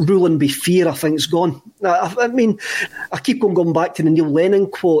this ruling by fear, I think, is gone. I mean, I keep going back to the Neil Lennon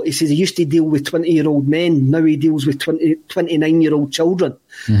quote. He says he used to deal with 20-year-old men. Now he deals with 29-year-old children.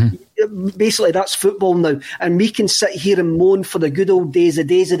 Mm-hmm. Basically, that's football now. And we can sit here and moan for the good old days, the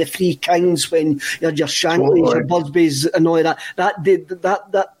days of the Three Kings, when you're your Shantleys, your Busbys and all that.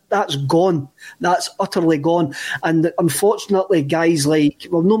 That's gone. That's utterly gone. And unfortunately, guys like,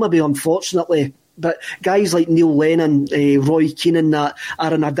 well, no, maybe unfortunately, but guys like Neil Lennon, Roy Keane and that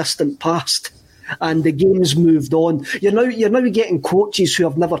are in a distant past. And the game's moved on. You're now getting coaches who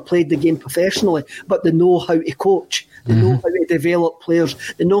have never played the game professionally, but they know how to coach. They know how to develop players.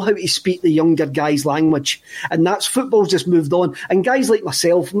 They know how to speak the younger guys' language. And that's football's just moved on. And guys like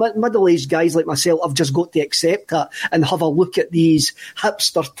myself, middle-aged guys like myself, have just got to accept that and have a look at these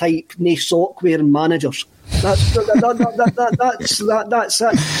hipster-type, no sock-wearing managers. That's it.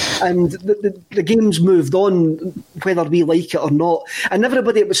 And the game's moved on, whether we like it or not. And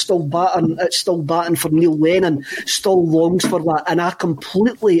everybody was still batting for Neil Lennon, still longs for that. And I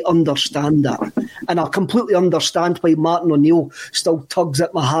completely understand that. And I completely understand why Martin O'Neill still tugs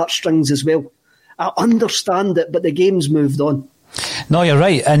at my heartstrings as well. I understand it, but the game's moved on. No, you're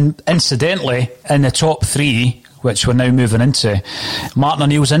right. And incidentally, in the top three, which we're now moving into, Martin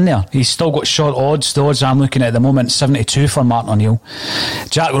O'Neill's in there. He's still got short odds. The odds I'm looking at the moment, 72 for Martin O'Neill.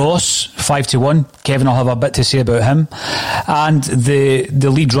 Jack Ross, 5-1. Kevin will have a bit to say about him. And the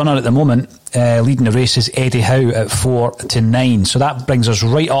lead runner at the moment, leading the race, is Eddie Howe at 4-9. So that brings us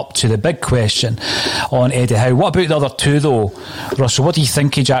right up to the big question on Eddie Howe. What about the other two, though, Russell? What do you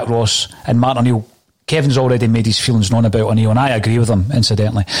think of Jack Ross and Martin O'Neill? Kevin's already made his feelings known about O'Neill, and I agree with him,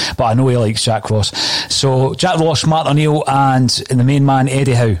 incidentally. But I know he likes Jack Ross. So, Jack Ross, Martin O'Neill, and the main man,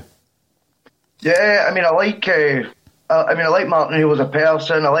 Eddie Howe. Yeah, I mean, I like Martin O'Neill as a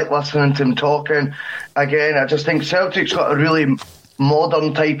person. I like listening to him talking. Again, I just think Celtic's got a really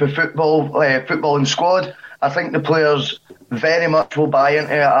modern type of footballing squad. I think the players very much will buy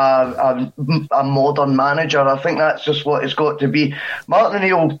into a modern manager. I think that's just what it's got to be. Martin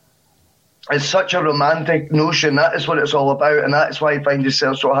O'Neill is such a romantic notion. That is what it's all about, and that is why I find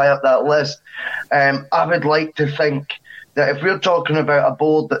yourself so high up that list. I would like to think that if we're talking about a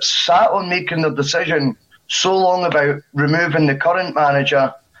board that sat on making the decision so long about removing the current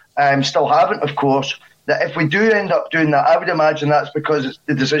manager, still haven't, of course, that if we do end up doing that, I would imagine that's because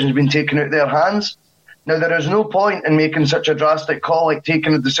the decision's been taken out of their hands. Now, there is no point in making such a drastic call like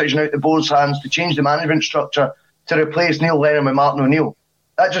taking the decision out of the board's hands to change the management structure to replace Neil Lennon with Martin O'Neill.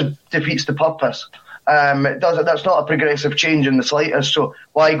 That just defeats the purpose. That's not a progressive change in the slightest, so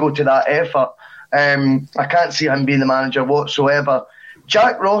why go to that effort? I can't see him being the manager whatsoever.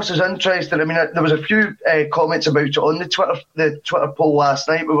 Jack Ross is interesting. I mean, there was a few comments about it on the Twitter poll last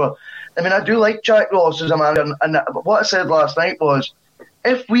night. I do like Jack Ross as a manager, and what I said last night was,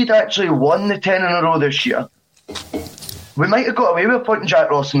 if we'd actually won the 10 in a row this year, we might have got away with appointing Jack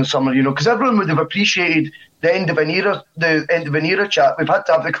Ross in the summer, because everyone would have appreciated the end of an era chat. We've had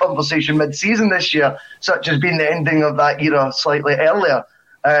to have the conversation mid-season this year, such as being the ending of that era slightly earlier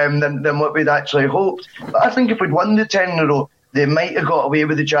than what we'd actually hoped. But I think if we'd won the 10 in a row, they might have got away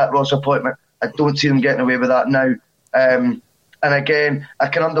with the Jack Ross appointment. I don't see them getting away with that now. And again, I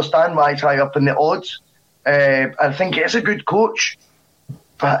can understand why he's high up in the odds. I think he's a good coach,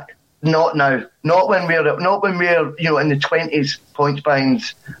 but not now. Not when we're in the 20s points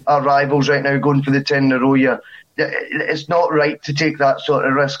behind our rivals right now, going for the 10 in a row year. It's not right to take that sort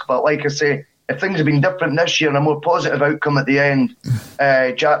of risk. But like I say, if things have been different this year and a more positive outcome at the end,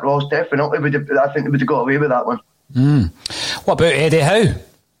 Jack Ross definitely would have got away with that one. What about Eddie Howe?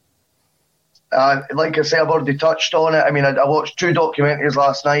 Like I say, I've already touched on it. I mean, I watched 2 documentaries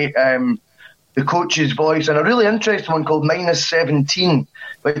last night. The Coach's Voice, and a really interesting one called -17,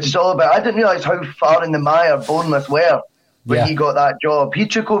 which is all about, I didn't realise how far in the mire Bournemouth were when he got that job. He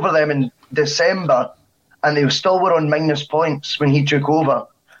took over them in December, and they still were on minus points when he took over.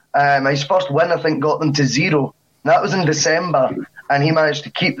 His first win, I think, got them to 0. That was in December, and he managed to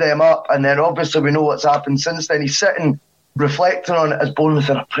keep them up, and then obviously we know what's happened since then. He's sitting reflecting on it as Bournemouth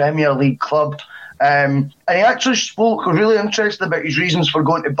are a Premier League club. And he actually spoke really interested about his reasons for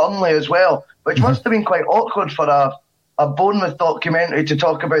going to Burnley as well, which must have been quite awkward for a Bournemouth documentary to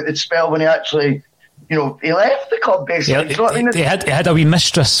talk about the spell when he actually, he left the club basically. He had a wee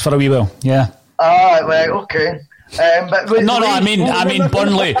mistress for a wee while, yeah. Ah, right, okay. I mean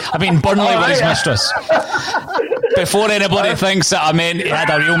Burnley. I mean Burnley was his mistress. Before anybody thinks that I meant he had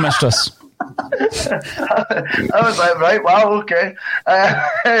a real mistress. I was like, right, wow, okay.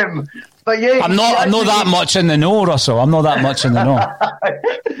 But yeah, I'm not that much in the know, Russell. I'm not that much in the know.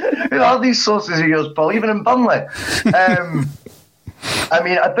 Who are these sources of yours, Paul? Even in Burnley. I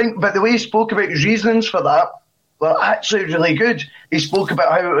mean, I think, but the way he spoke about his reasons for that were actually really good. He spoke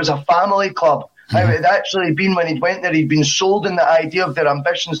about how it was a family club, how it had actually been, when he went there, he'd been sold in the idea of their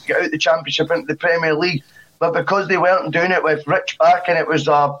ambitions to get out the Championship into the Premier League, but because they weren't doing it with Rich back and it was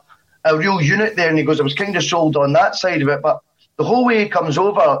a real unit there, and he goes, I was kind of sold on that side of it, but the whole way he comes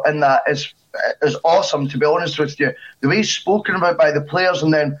over in that is awesome, to be honest with you. The way he's spoken about by the players,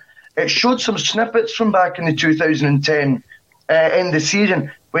 and then it showed some snippets from back in the 2010 in the season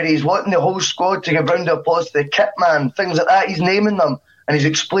where he's wanting the whole squad to give round of applause to the kit man, things like that. He's naming them and he's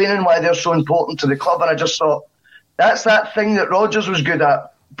explaining why they're so important to the club, and I just thought that's that thing that Rodgers was good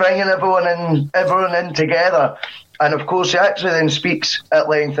at, bringing everyone in together. And of course he actually then speaks at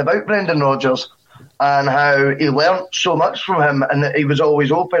length about Brendan Rodgers and how he learnt so much from him, and that he was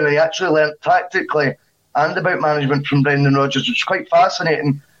always open, and he actually learnt tactically and about management from Brendan Rodgers, which is quite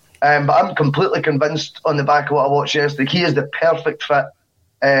fascinating. But I'm completely convinced on the back of what I watched yesterday, he is the perfect fit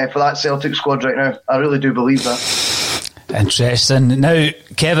for that Celtic squad right now. I really do believe that. Interesting. Now,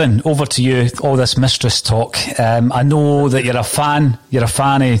 Kevin, over to you. All this mistress talk. I know that you're a fan. You're a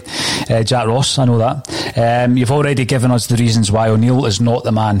fan of Jack Ross. I know that. You've already given us the reasons why O'Neill is not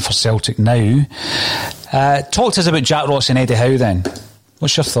the man for Celtic now. Talk to us about Jack Ross and Eddie Howe then.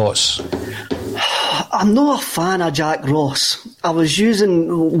 What's your thoughts? I'm not a fan of Jack Ross. I was using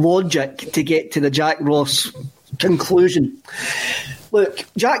logic to get to the Jack Ross conclusion. Look,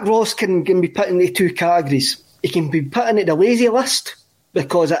 Jack Ross can be put into two categories. He can be put into the lazy list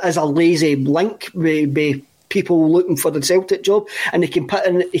because it is a lazy link with people looking for the Celtic job, and he can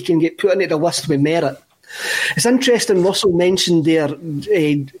get put into the list with merit. It's interesting, Russell mentioned there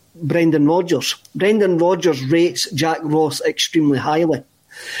Brendan Rodgers. Brendan Rodgers rates Jack Ross extremely highly.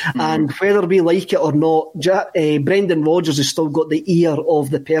 And whether we like it or not, Brendan Rodgers has still got the ear of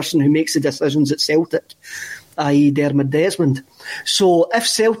the person who makes the decisions at Celtic, i.e. Dermot Desmond. So if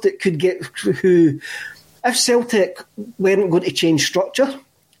Celtic weren't going to change structure,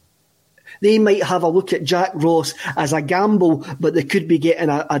 they might have a look at Jack Ross as a gamble, but they could be getting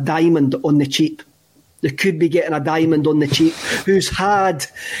a diamond on the cheap. Who's had...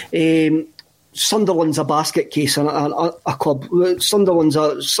 Sunderland's a basket case and a club. Sunderland's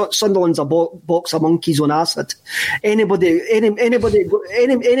a box of monkeys on acid. Anybody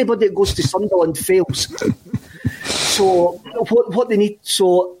that goes to Sunderland fails. So what they need.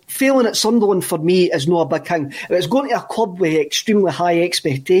 So failing at Sunderland for me is not a big thing. It's going to a club with extremely high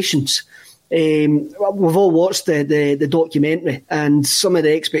expectations. We've all watched the documentary, and some of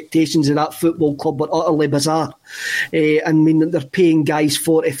the expectations of that football club are utterly bizarre. I mean, they're paying guys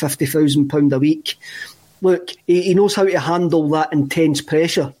 £40,000-50,000 a week. Look, he knows how to handle that intense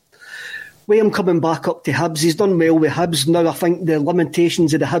pressure. With him coming back up to Hibs, he's done well with Hibs. Now I think the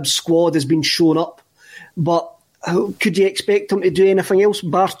limitations of the Hibs squad has been shown up, but could you expect him to do anything else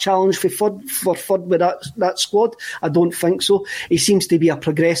bar challenge for Fudd with that squad? I don't think so. He seems to be a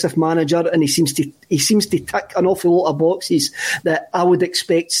progressive manager, and he seems to tick an awful lot of boxes that I would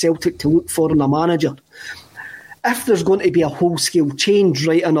expect Celtic to look for in a manager. If there's going to be a whole-scale change,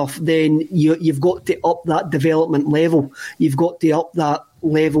 right enough, then you've got to up that development level. You've got to up that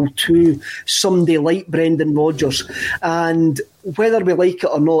level to somebody like Brendan Rodgers. And whether we like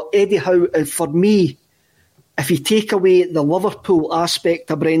it or not, Eddie Howe, for me, if you take away the Liverpool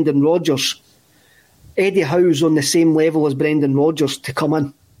aspect of Brendan Rodgers, Eddie Howe's on the same level as Brendan Rodgers to come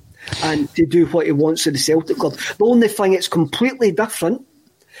in and to do what he wants at the Celtic club. The only thing that's completely different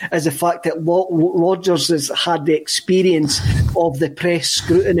is the fact that Rodgers has had the experience of the press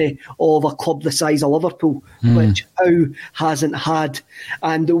scrutiny of a club the size of Liverpool, which Howe hasn't had.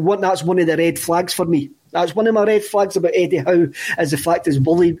 And that's one of the red flags for me. That's one of my red flags about Eddie Howe, is the fact is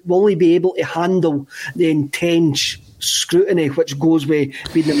will he be able to handle the intense scrutiny which goes with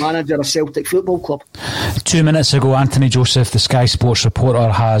being the manager of Celtic Football Club. 2 minutes ago, Anthony Joseph, the Sky Sports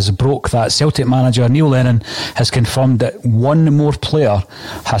reporter, has broke that Celtic manager Neil Lennon has confirmed that one more player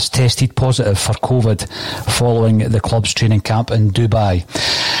has tested positive for COVID following the club's training camp in Dubai.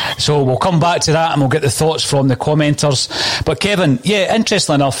 So we'll come back to that and we'll get the thoughts from the commenters. But Kevin, yeah,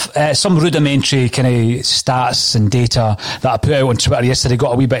 interestingly enough, some rudimentary kind of stats and data that I put out on Twitter yesterday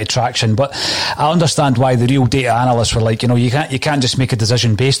got a wee bit of traction, but I understand why the real data analysts were like, you can't just make a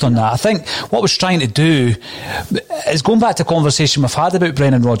decision based on that. I think what I was trying to do is going back to a conversation we've had about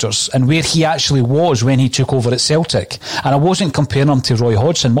Brendan Rodgers and where he actually was when he took over at Celtic, and I wasn't comparing him to Roy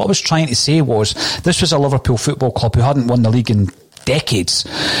Hodgson. What I was trying to say was this was a Liverpool Football Club who hadn't won the league in decades.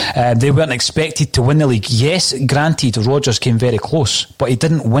 They weren't expected to win the league. Yes, granted, Rodgers came very close, but he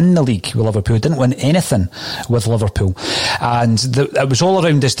didn't win the league with Liverpool. He didn't win anything with Liverpool. And it was all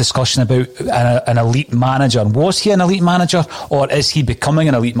around this discussion about an elite manager. Was he an elite manager, or is he becoming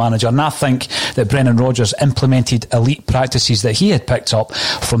an elite manager? And I think that Brendan Rodgers implemented elite practices that he had picked up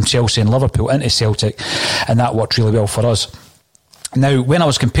from Chelsea and Liverpool into Celtic, and that worked really well for us. Now, when I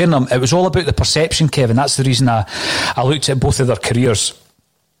was comparing them, it was all about the perception, Kevin. That's the reason I looked at both of their careers.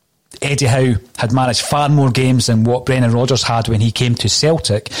 Eddie Howe had managed far more games than what Brendan Rodgers had when he came to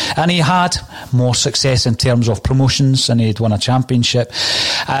Celtic, and he had more success in terms of promotions, and he had won a championship.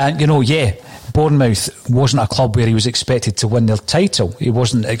 And, Bournemouth wasn't a club where he was expected to win the title. He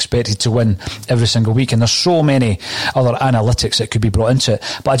wasn't expected to win every single week, and there's so many other analytics that could be brought into it.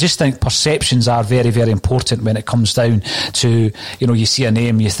 But I just think perceptions are very, very important when it comes down to, you see a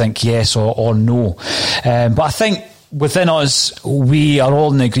name, you think yes or no. But I think within us, we are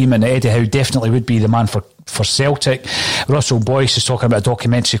all in agreement that Eddie Howe definitely would be the man for Celtic. Russell Boyce is talking about a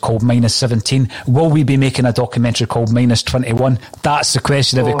documentary called Minus 17. Will we be making a documentary called Minus 21? That's the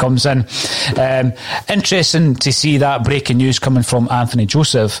question if it comes in. Interesting to see that breaking news coming from Anthony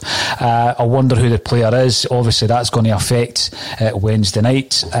Joseph. I wonder who the player is. Obviously that's going to affect Wednesday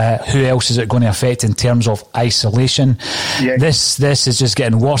night. Who else is it going to affect in terms of isolation? Yeah. This is just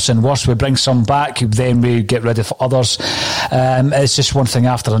getting worse and worse. We bring some back, then we get rid of others. It's just one thing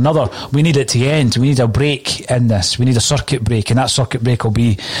after another. We need it to end. We need a break in this. We need a circuit break, and that circuit break will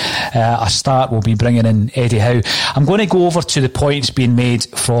be a start. We'll be bringing in Eddie Howe. I'm going to go over to the points being made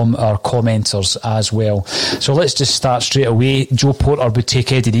from our commenters as well. So let's just start straight away. Joe Porter would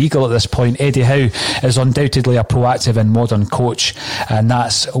take Eddie the Eagle at this point. Eddie Howe is undoubtedly a proactive and modern coach, and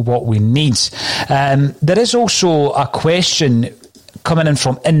that's what we need. There is also a question coming in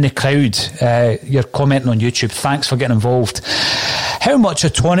from In the Crowd. You're commenting on YouTube. Thanks for getting involved. How much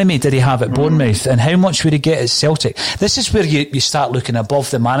autonomy did he have at Bournemouth, and how much would he get at Celtic? This is where you start looking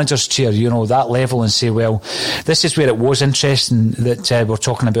above the manager's chair, that level, and say, well, this is where it was interesting that we're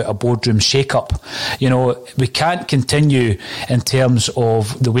talking about a boardroom shake-up. We can't continue in terms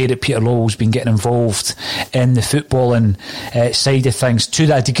of the way that Peter Lawwell's been getting involved in the footballing side of things to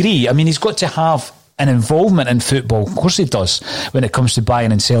that degree. I mean, he's got to have an involvement in football. Of course he does, when it comes to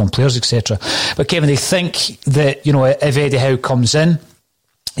buying and selling players, etc. But Kevin, they think that, if Eddie Howe comes in,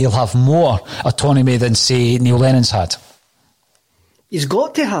 he'll have more autonomy than, say, Neil Lennon's had. He's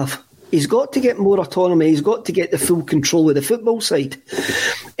got to have. He's got to get more autonomy. He's got to get the full control of the football side.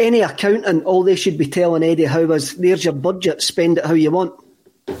 Any accountant, all they should be telling Eddie Howe is, there's your budget, spend it how you want.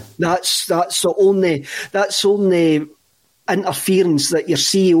 That's the only interference that your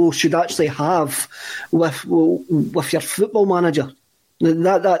CEO should actually have with your football manager.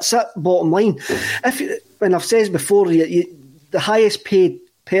 That's it, bottom line. And I've said before, the highest paid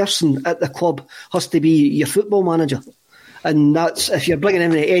person at the club has to be your football manager. And that's, if you're bringing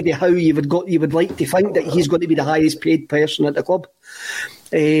in Eddie Howe, you would like to think that he's going to be the highest paid person at the club.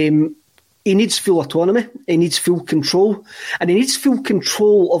 He needs full autonomy, he needs full control, and he needs full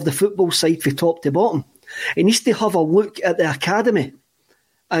control of the football side from top to bottom. He needs to have a look at the academy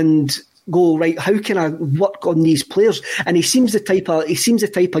and go, right, how can I work on these players? And he seems the type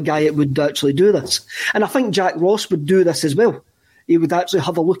of guy that would actually do this. And I think Jack Ross would do this as well. He would actually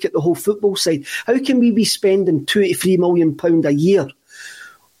have a look at the whole football side. How can we be spending £2 to £3 million a year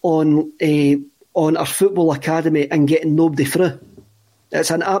on our football academy and getting nobody through? It's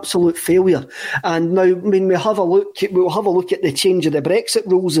an absolute failure. And now, we'll have a look at the change of the Brexit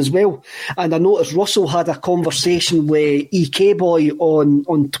rules as well. And I noticed Russell had a conversation with EK Boy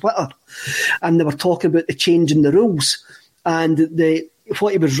on Twitter, and they were talking about the change in the rules. And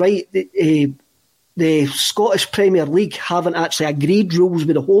what he was right, the Scottish Premier League haven't actually agreed rules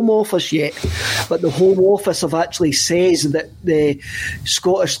with the Home Office yet, but the Home Office have actually says that the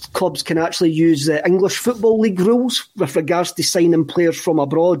Scottish clubs can actually use the English Football League rules with regards to signing players from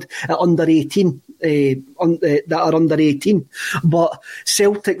abroad at under 18, that are under 18. But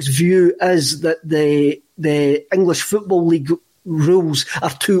Celtic's view is that the English Football League rules are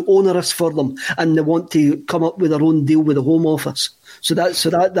too onerous for them, and they want to come up with their own deal with the Home Office. So that's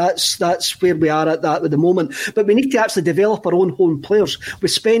where we are at the moment. But we need to actually develop our own home players. We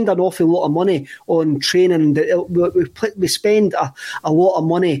spend an awful lot of money on training. We spend a lot of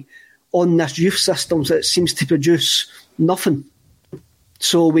money on this youth systems that seems to produce nothing.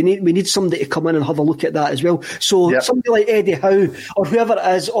 So we need somebody to come in and have a look at that as well. So somebody like Eddie Howe or whoever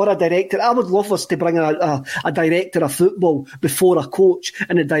it is, or a director. I would love us to bring a director of football before a coach,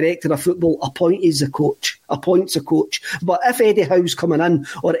 and a director of football appoints a coach. But if Eddie Howe's coming in,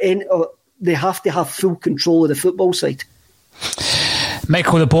 or they have to have full control of the football side.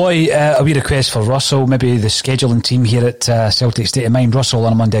 Michael the boy, a wee request for Russell, maybe the scheduling team here at Celtic State of Mind. Russell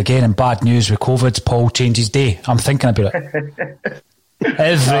on a Monday again, and bad news with COVID. Paul changes day. I'm thinking about it.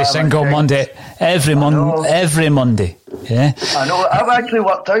 Every single Monday. Every Monday. Yeah. I know. I've actually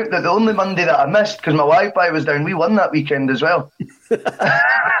worked out that the only Monday that I missed, because my Wi-Fi was down, we won that weekend as well.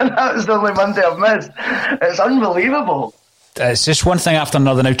 That was the only Monday I've missed. It's unbelievable. It's just one thing after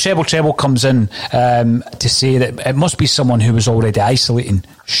another. Now, Treble comes in to say that it must be someone who was already isolating,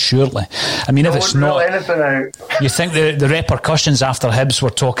 surely. I mean, if it's not, you think the repercussions after Hibs were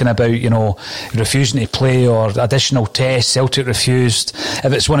talking about, refusing to play or additional tests, Celtic refused.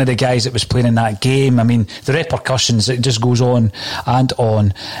 If it's one of the guys that was playing in that game, I mean, the repercussions, it just goes on and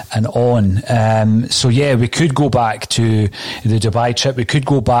on and on. So, yeah, we could go back to the Dubai trip. We could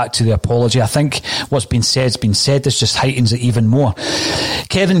go back to the apology. I think what's been said's been said. This just heightens it even more.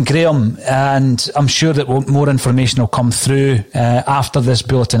 Kevin Graham, and I'm sure that more information will come through after this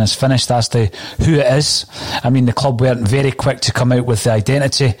bulletin is finished as to who it is. I mean, the club weren't very quick to come out with the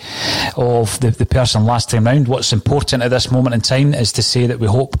identity of the person last time round. What's important at this moment in time is to say that we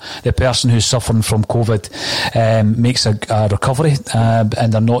hope the person who's suffering from COVID makes a recovery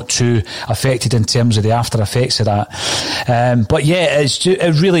and they're not too affected in terms of the after effects of that. But yeah,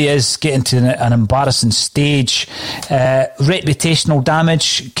 it really is getting to an embarrassing stage. Reputational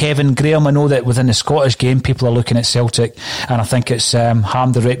damage. Kevin Graham, I know that within the Scottish game people are looking at Celtic, and I think it's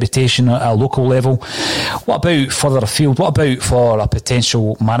harmed the reputation at a local level. What about further afield? What about for a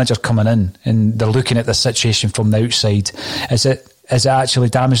potential manager coming in and they're looking at the situation from the outside? Is it actually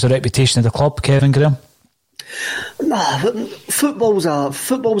damaged the reputation of the club, Kevin Graham? Nah, football's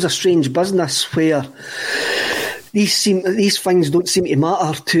a strange business where these things don't seem to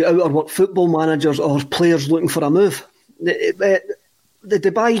matter to out-of-work football managers or players looking for a move. The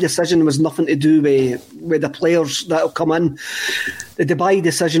Dubai decision was nothing to do with the players that will come in. The Dubai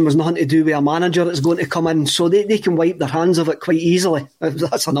decision was nothing to do with a manager that's going to come in, so they can wipe their hands of it quite easily.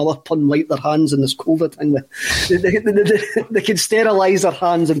 That's another pun, wipe their hands in this COVID thing. They can sterilise their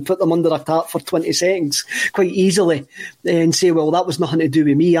hands and put them under a tap for 20 seconds quite easily and say, well, that was nothing to do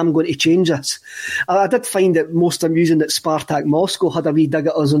with me, I'm going to change this. I did find it most amusing that Spartak Moscow had a wee dig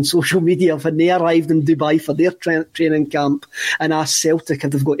at us on social media when they arrived in Dubai for their training camp and asked Celtic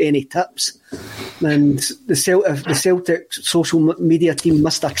if they've got any tips. And the Celtic social media team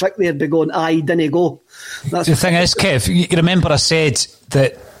missed a trick there by going, aye, didn't go. That's the thing is, Kev, you remember I said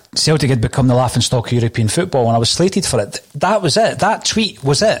that Celtic had become the laughingstock of European football and I was slated for it. That was it. That tweet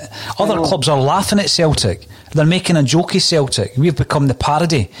was it. Other clubs are laughing at Celtic. They're making a joke of Celtic. We've become the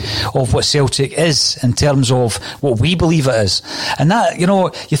parody of what Celtic is in terms of what we believe it is. And that,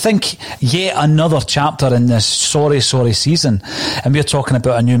 you think yet another chapter in this sorry season, and we're talking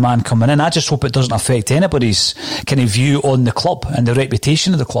about a new man coming in. I just hope it doesn't affect anybody's kind of view on the club and the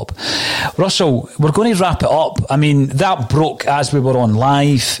reputation of the club. Russell, we're going to wrap it up. I mean, that broke as we were on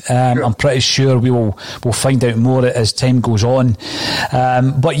live. I'm pretty sure we'll find out more as time goes on.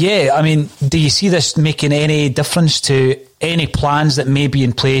 But yeah, I mean, do you see this making any difference to any plans that may be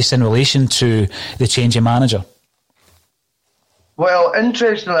in place in relation to the change of manager? Well,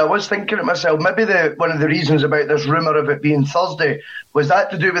 interestingly, I was thinking to myself, maybe one of the reasons about this rumour of it being Thursday was that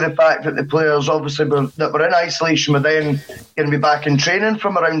to do with the fact that the players obviously that were in isolation were then going to be back in training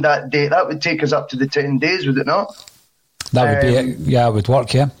from around that date. That would take us up to the 10 days, would it not? That would be it. Yeah, it would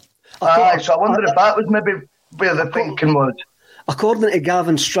work, yeah. So I wonder if that was maybe where the thinking was. According to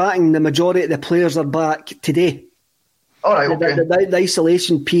Gavin Stratton, the majority of the players are back today. All right, okay. The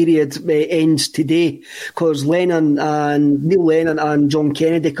isolation period ends today because Neil Lennon and John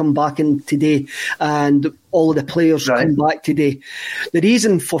Kennedy come back in today and all of the players come back today. The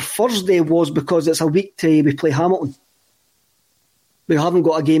reason for Thursday was because it's a week till we play Hamilton. We haven't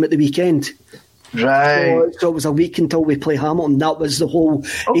got a game at the weekend. Right. So it was a week until we play Hamilton. That was the whole.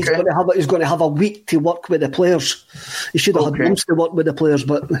 Okay. He's going to have a week to work with the players. He should have had months to work with the players,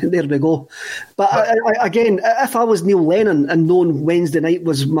 but there we go. But again, if I was Neil Lennon and known Wednesday night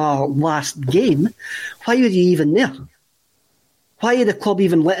was my last game, why were you even there? Why are the club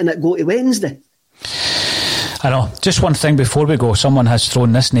even letting it go to Wednesday? I know. Just one thing before we go. Someone has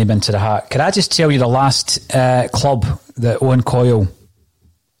thrown this name into the hat. Can I just tell you the last club that Owen Coyle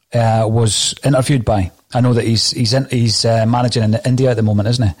was interviewed by? I know that he's managing in India at the moment,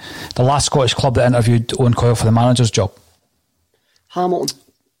 isn't he? The last Scottish club that interviewed Owen Coyle for the manager's job. Hamilton.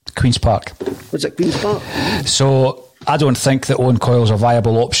 Queen's Park. Was it Queen's Park? So I don't think that Owen Coyle's a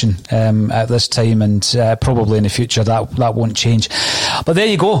viable option at this time, and probably in the future that won't change. But there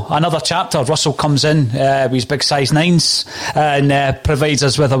you go, another chapter. Russell comes in with his big size 9s and provides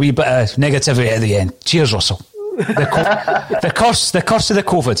us with a wee bit of negativity at the end. Cheers, Russell. The curse of the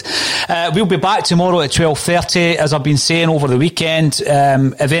COVID. We'll be back tomorrow at 12:30, as I've been saying over the weekend.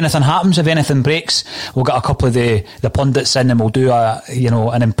 If anything happens, if anything breaks, we'll get a couple of the pundits in and we'll do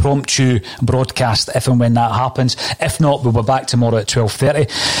an impromptu broadcast if and when that happens. If not, we'll be back tomorrow at 12:30.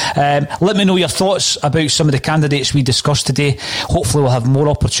 Let me know your thoughts about some of the candidates we discussed today. Hopefully we'll have more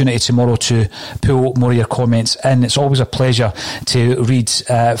opportunity tomorrow to pull more of your comments in. It's always a pleasure to read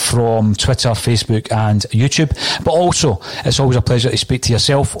from Twitter, Facebook and YouTube. But also, it's always a pleasure to speak to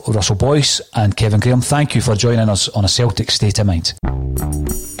yourself, Russell Boyce and Kevin Graham. Thank you for joining us on A Celtic State of Mind.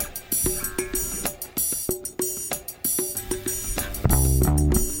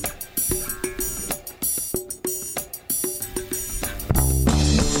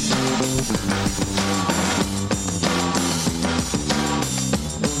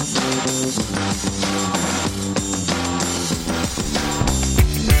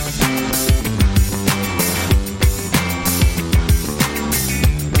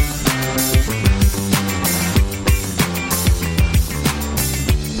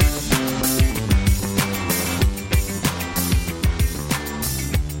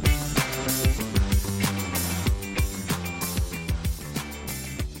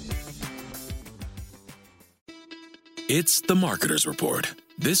 It's The Marketer's Report.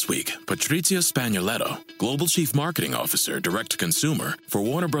 This week, Patrizio Spagnoletto, Global Chief Marketing Officer, Direct to Consumer for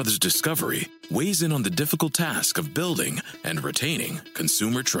Warner Brothers Discovery, weighs in on the difficult task of building and retaining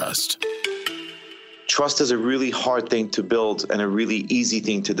consumer trust. Trust is a really hard thing to build and a really easy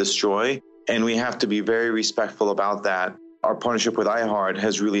thing to destroy, and we have to be very respectful about that. Our partnership with iHeart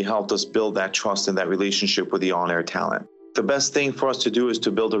has really helped us build that trust and that relationship with the on-air talent. The best thing for us to do is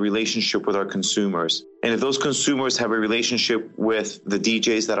to build a relationship with our consumers. And if those consumers have a relationship with the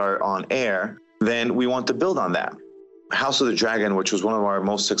DJs that are on air, then we want to build on that. House of the Dragon, which was one of our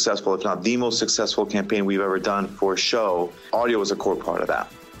most successful, if not the most successful campaign we've ever done for a show, audio was a core part of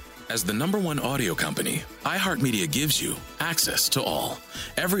that. As the #1 audio company, iHeartMedia gives you access to all.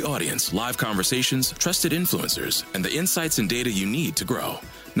 Every audience, live conversations, trusted influencers, and the insights and data you need to grow.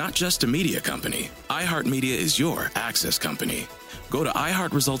 Not just a media company, iHeartMedia is your access company. Go to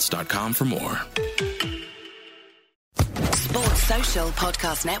iHeartResults.com for more. Sports Social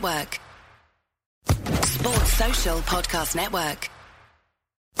Podcast Network. Sports Social Podcast Network.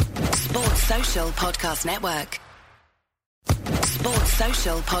 Sports Social Podcast Network. Sports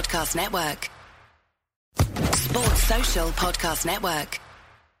Social Podcast Network. Sports Social Podcast Network.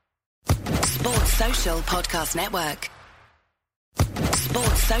 Sports Social Podcast Network.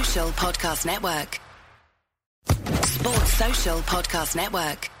 Sports Social Podcast Network. Sports Social Podcast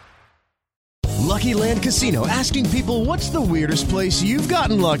Network. Lucky Land Casino, asking people, what's the weirdest place you've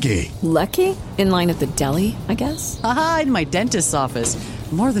gotten lucky? Lucky? In line at the deli, I guess? Aha, in my dentist's office.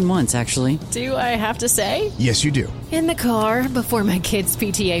 More than once, actually. Do I have to say? Yes, you do. In the car before my kids'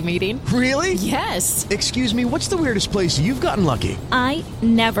 PTA meeting. Really? Yes. Excuse me, what's the weirdest place you've gotten lucky? I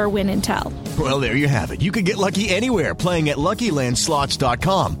never win and tell. Well, there you have it. You can get lucky anywhere, playing at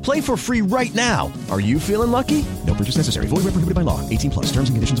LuckyLandSlots.com. Play for free right now. Are you feeling lucky? No purchase necessary. Void where prohibited by law. 18+. Terms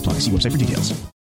and conditions apply. See website for details.